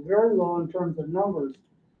marine was very low in terms of numbers,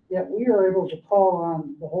 yet we were able to call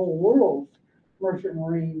on the whole world's merchant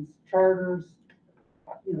marines, charters,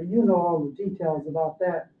 all the details about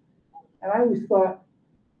that. And I always thought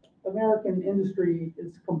American industry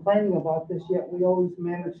is complaining about this, yet we always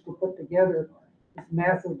manage to put together this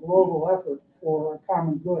massive global effort for a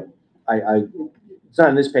common good. It's not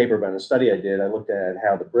in this paper, but in a study I did, I looked at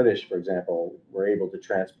how the British, for example, were able to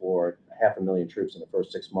transport 500,000 troops in the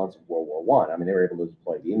first 6 months of World War I. I mean, they were able to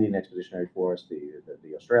deploy the Indian Expeditionary Force,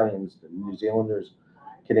 the Australians, the New Zealanders,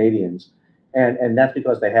 Canadians, and that's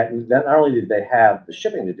because they had, not only did they have the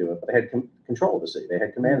shipping to do it, but they had control of the sea. They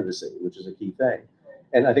had command of the sea, which is a key thing.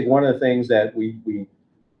 And I think one of the things that we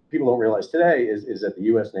people don't realize today is that the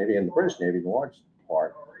U.S. Navy and the British Navy, in large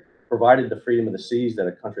part, provided the freedom of the seas that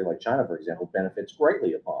a country like China, for example, benefits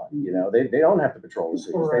greatly upon. You know, they don't have to patrol the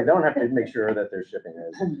seas. They don't have to make sure that their shipping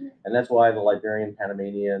is. And that's why the Liberian,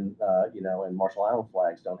 Panamanian, and Marshall Island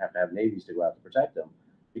flags don't have to have navies to go out to protect them,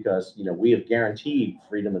 because, we have guaranteed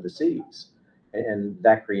freedom of the seas. And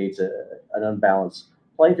that creates an unbalanced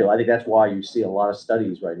playing field. I think that's why you see a lot of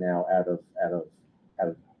studies right now out of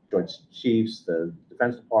Joint Chiefs, the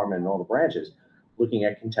Defense Department, and all the branches, looking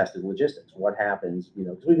at contested logistics. What happens,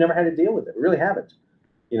 because we've never had to deal with it. We really haven't.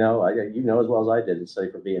 You know as well as I did,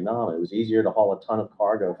 study for Vietnam. It was easier to haul a ton of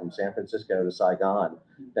cargo from San Francisco to Saigon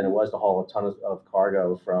than it was to haul a ton of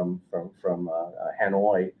cargo from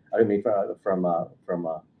Hanoi. I mean, from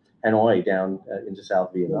Hanoi down into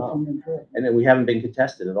South Vietnam. And then we haven't been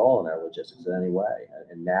contested at all in our logistics in any way.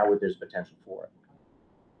 And now there's potential for it.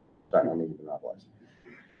 Sorry, I mean to monopolize.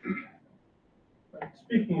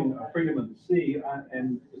 Speaking of freedom of the sea,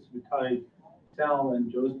 and as we tied Sal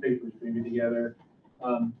and Joe's papers maybe together,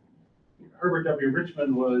 Herbert W.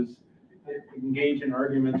 Richmond was engaged in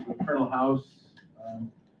arguments with Colonel House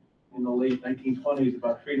in the late 1920s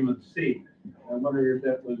about freedom of the sea. I wonder if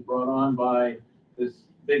that was brought on by this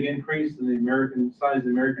big increase in the American size of the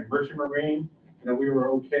American merchant marine. We were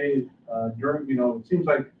okay during, it seems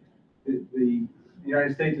like the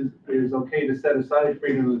United States is okay to set aside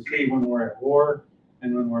freedom of the sea when we're at war,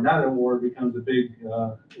 and when we're not at war, it becomes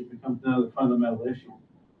it becomes another fundamental issue.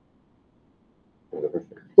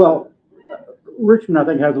 Well, Richmond, I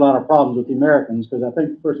think, has a lot of problems with the Americans, because I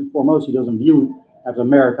think first and foremost, he doesn't view it as a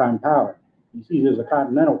maritime power. He sees it as a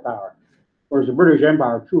continental power, whereas the British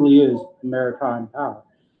Empire truly is a maritime power.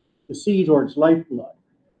 The seas are its lifeblood.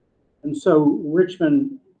 And so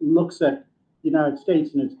Richmond looks at the United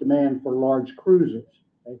States and its demand for large cruisers,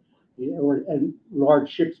 okay, and large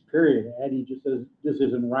ships, period. And he just says this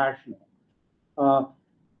isn't rational.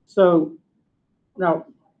 So now,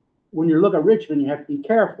 when you look at Richmond, you have to be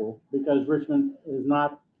careful, because Richmond is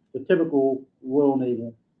not the typical Royal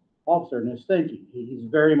Naval officer in his thinking. He's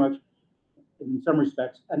very much, in some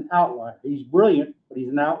respects, an outlier. He's brilliant, but he's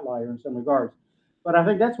an outlier in some regards. But I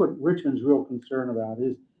think that's what Richmond's real concern about,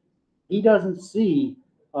 is he doesn't see,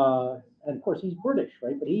 and of course he's British,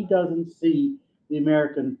 right? But he doesn't see the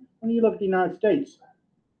American, when you look at the United States,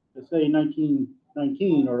 let's say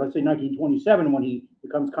 1919, or let's say 1927, when he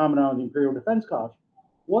becomes Commandant of the Imperial Defense College,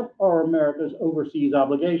 what are America's overseas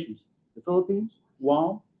obligations? The Philippines,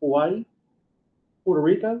 Guam, Hawaii, Puerto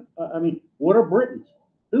Rico? I mean, what are Britain's?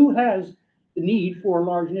 Who has the need for a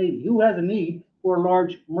large navy? Who has a need for a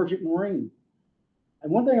large merchant marine?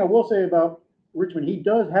 And one thing I will say about Richmond, he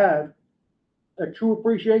does have a true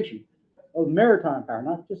appreciation of maritime power,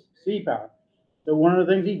 not just sea power. So one of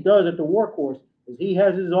the things he does at the War Corps is he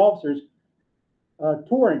has his officers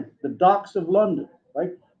touring the docks of London,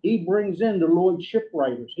 right? He brings in the Lloyd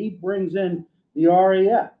shipwriters. He brings in the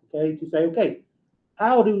RAF, okay, to say, okay,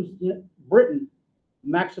 how does Britain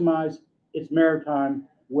maximize its maritime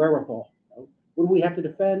wherewithal? What do we have to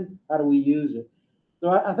defend? How do we use it? So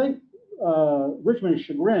I think Richmond is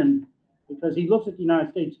chagrined because he looks at the United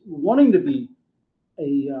States wanting to be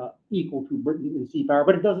equal to Britain in sea power,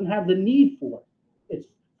 but it doesn't have the need for it. It's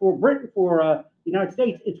for Britain, for the United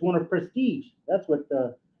States, it's one of prestige. That's what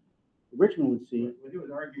Richmond would see. He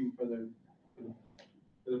was arguing for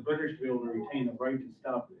the British to be able to retain the right to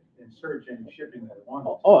stop and search any shipping that it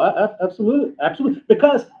wanted. Absolutely, absolutely.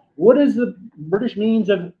 Because what is the British means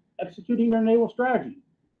of executing their naval strategy?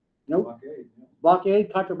 Blockade, yeah.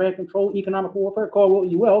 Blockade, contraband control, economic warfare, call it what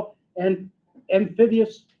you will, and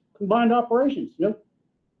amphibious combined operations.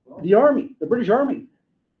 The Army, the British Army,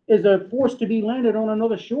 is a force to be landed on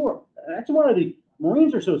another shore. That's why the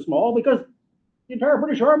Marines are so small, because the entire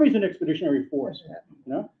British Army is an expeditionary force.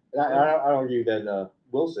 And I argue that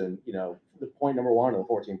Wilson, the point number one of the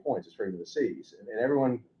 14 points is freedom of the seas, and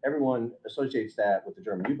everyone associates that with the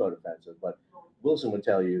German U-boat offensive, but Wilson would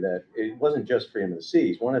tell you that it wasn't just freedom of the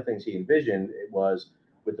seas. One of the things he envisioned, it was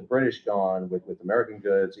with the British gone, with American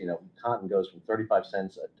goods, cotton goes from 35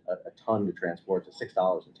 cents a ton to transport to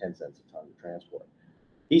 $6.10 a ton to transport.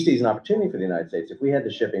 he sees an opportunity for the United States. If we had the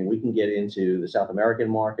shipping, we can get into the South American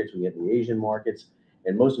markets, we get the Asian markets,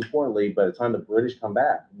 and most importantly, by the time the British come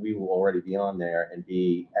back, we will already be on there and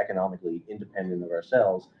be economically independent of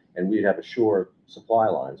ourselves, and we'd have assured supply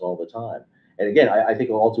lines all the time. And again, I think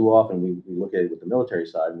all too often we look at it with the military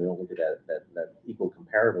side, and we don't look at that equal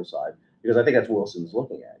comparable side, because I think that's what Wilson's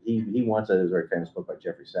looking at. He wants a very famous book by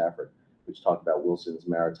Jeffrey Safford, which talked about Wilson's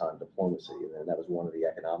maritime diplomacy, and that was one of the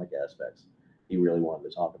economic aspects he really wanted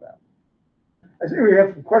to talk about. I see we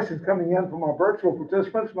have some questions coming in from our virtual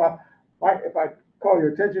participants. If I call your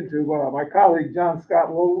attention to my colleague, John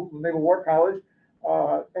Scott Lowell from Naval War College,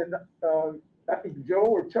 and I think Joe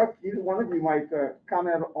or Chuck, either one of you might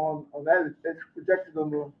comment on that. It's projected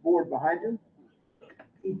on the board behind you.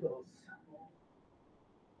 Ethos.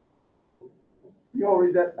 You all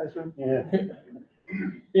read that, I assume? Yeah.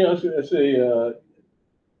 Yeah,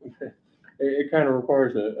 it kind of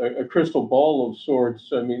requires a crystal ball of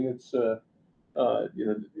sorts. I mean, it's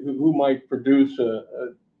who might produce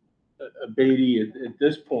a Beatty at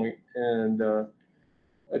this point, and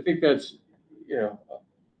I think that's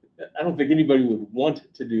I don't think anybody would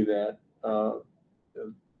want to do that.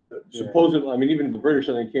 Supposedly, I mean, even the British,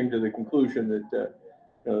 I think, came to the conclusion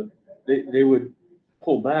that they would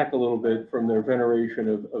pull back a little bit from their veneration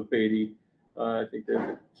of Beatty. I think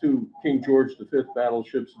the two King George V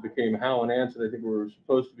battleships became Howe and Anson. I think were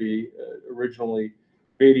supposed to be originally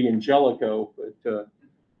Beatty and Jellicoe, but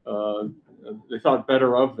they thought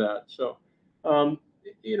better of that. So, I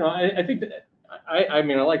think that I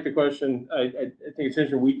mean, I like the question. I think it's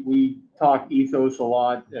interesting. We talk ethos a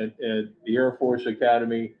lot at the Air Force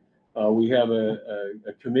Academy. We have a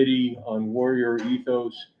committee on warrior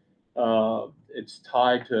ethos. It's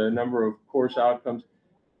tied to a number of course outcomes.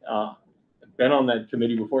 Been on that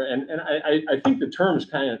committee before, and I think the term is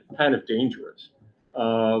kind of dangerous,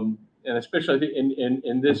 and especially I think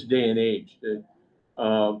in this day and age.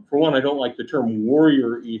 For one, I don't like the term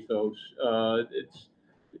warrior ethos. It's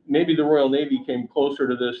maybe the Royal Navy came closer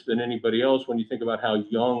to this than anybody else when you think about how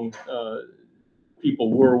young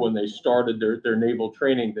people were when they started their naval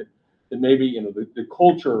training. That maybe the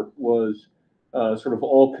culture was sort of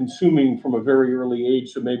all consuming from a very early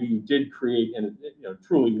age. So maybe you did create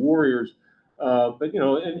truly warriors. But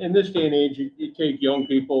in this day and age, you take young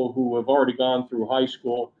people who have already gone through high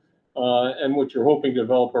school, and what you're hoping to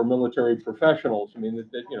develop are military professionals. I mean,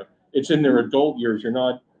 it's in their adult years. You're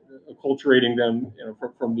not acculturating them,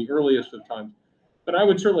 from the earliest of times. But I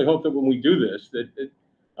would certainly hope that when we do this, that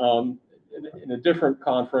in a different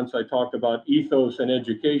conference, I talked about ethos and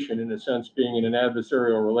education in a sense being in an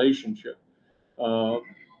adversarial relationship,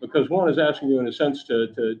 because one is asking you in a sense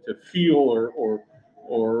to feel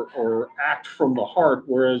or act from the heart,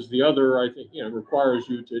 whereas the other, I think, requires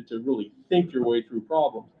you to really think your way through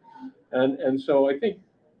problems. And so I think,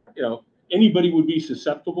 anybody would be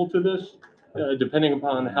susceptible to this, depending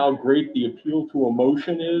upon how great the appeal to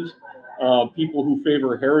emotion is. People who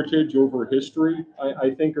favor heritage over history, I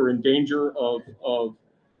think, are in danger of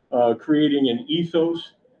creating an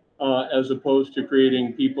ethos as opposed to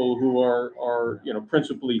creating people who are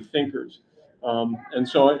principally thinkers. And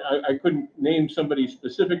so I couldn't name somebody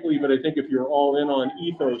specifically, but I think if you're all in on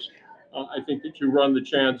ethos, I think that you run the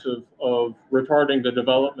chance of retarding the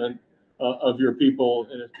development of your people,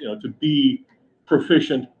 to be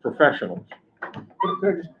proficient professionals.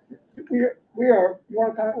 We are. You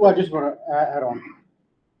want to comment? Well, I just want to add on.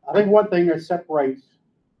 I think one thing that separates,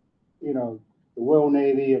 the Royal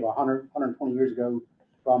Navy of 120 years ago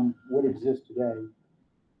from what exists today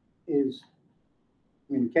is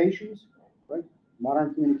communications, right?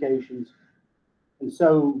 Modern communications. And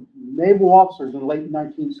so naval officers in the late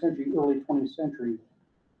 19th century, early 20th century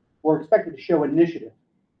were expected to show initiative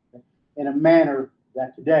in a manner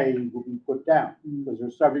that today will be put down because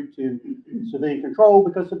they're subject to civilian control,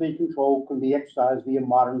 because civilian control can be exercised via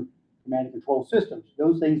modern command and control systems.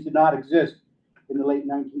 Those things did not exist in the late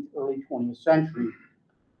 19th, early 20th century.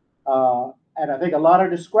 And I think a lot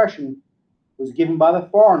of discretion was given by the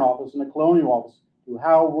Foreign Office and the Colonial Office to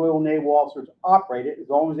how Royal Naval officers operated, as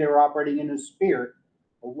long as they were operating in the spirit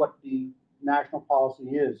of what the national policy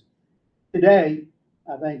is. Today,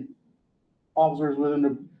 I think officers within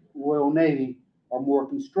the Royal Navy are more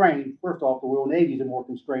constrained. First off, the Royal Navy is a more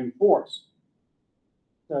constrained force.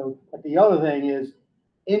 So, but the other thing is,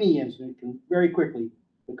 any incident can very quickly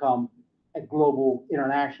become a global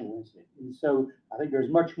international incident. And so I think there's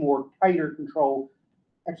much more tighter control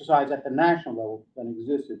exercised at the national level than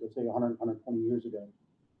existed, let's say 120 years ago.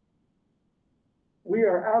 We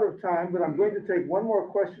are out of time, but I'm going to take one more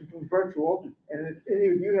question from virtual. And if any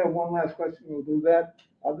of you have one last question, we'll do that.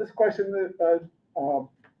 This question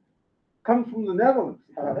comes from the Netherlands.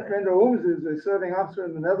 Commander Ooms is a serving officer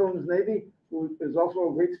in the Netherlands Navy, who is also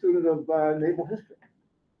a great student of naval history.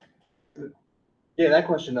 Yeah, that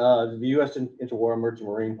question, the U.S. interwar merchant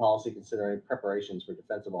marine policy considering preparations for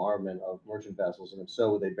defensive armament of merchant vessels, and if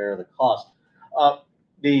so, would they bear the cost?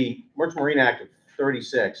 The Merchant Marine Act of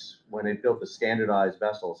 36, when it built the standardized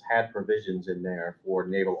vessels, had provisions in there for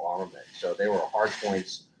naval armament. So they were hard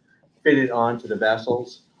points fitted onto the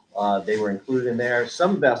vessels. They were included in there.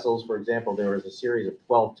 Some vessels, for example, there was a series of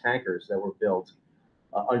 12 tankers that were built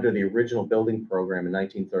under the original building program in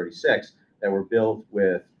 1936 that were built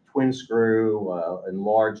with twin screw,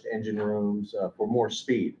 enlarged engine rooms for more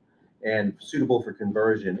speed and suitable for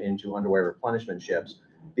conversion into underway replenishment ships.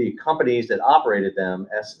 The companies that operated them,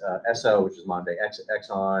 SO, which is modern day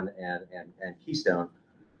Exxon and Keystone,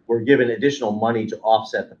 were given additional money to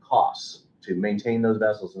offset the costs to maintain those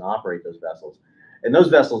vessels and operate those vessels. And those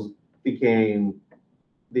vessels became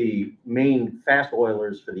the main fast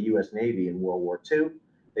oilers for the U.S. Navy in World War II.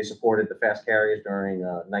 They supported the fast carriers during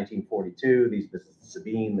 1942. The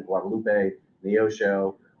Sabine, the Guadalupe, the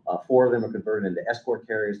Osho. 4 of them are converted into escort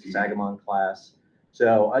carriers, the Sangamon class.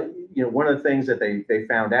 So, one of the things that they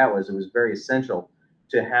found out was it was very essential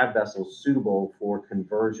to have vessels suitable for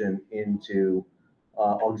conversion into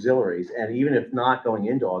auxiliaries, and even if not going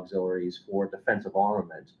into auxiliaries, for defensive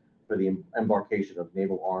armament, for the embarkation of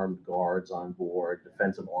naval armed guards on board,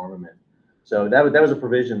 defensive armament. So that was a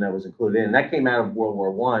provision that was included in, and that came out of World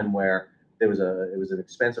War I, where it was an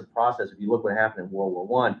expensive process. If you look what happened in World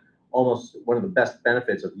War I, almost one of the best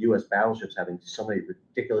benefits of U.S. battleships having so many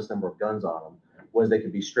ridiculous number of guns on them was they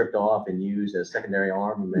could be stripped off and used as secondary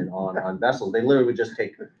armament on vessels. They literally would just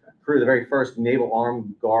take crew. The very first naval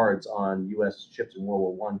armed guards on U.S. ships in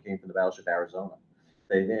World War I came from the battleship Arizona.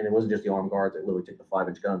 And it wasn't just the armed guards; they literally took the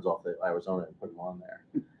 5-inch guns off the Arizona and put them on there.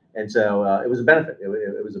 And so it was a benefit. It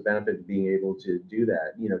was a benefit being able to do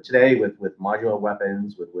that. Today with modular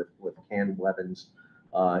weapons, with canned weapons,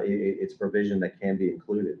 it's provision that can be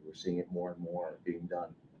included. We're seeing it more and more being done.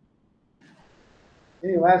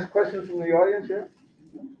 Any last questions from the audience here?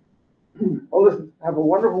 Well, listen, have a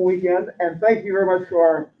wonderful weekend, and thank you very much to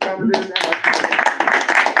our founders and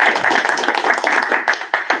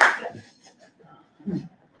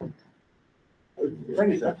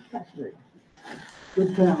Thank you, sir.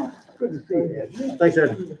 Good panel. Good to see you. Thanks,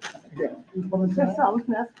 Ed. Well, just, I was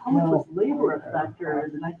gonna ask, how much was labor a factor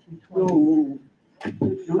in the 1920s? Oh.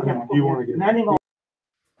 Do we have,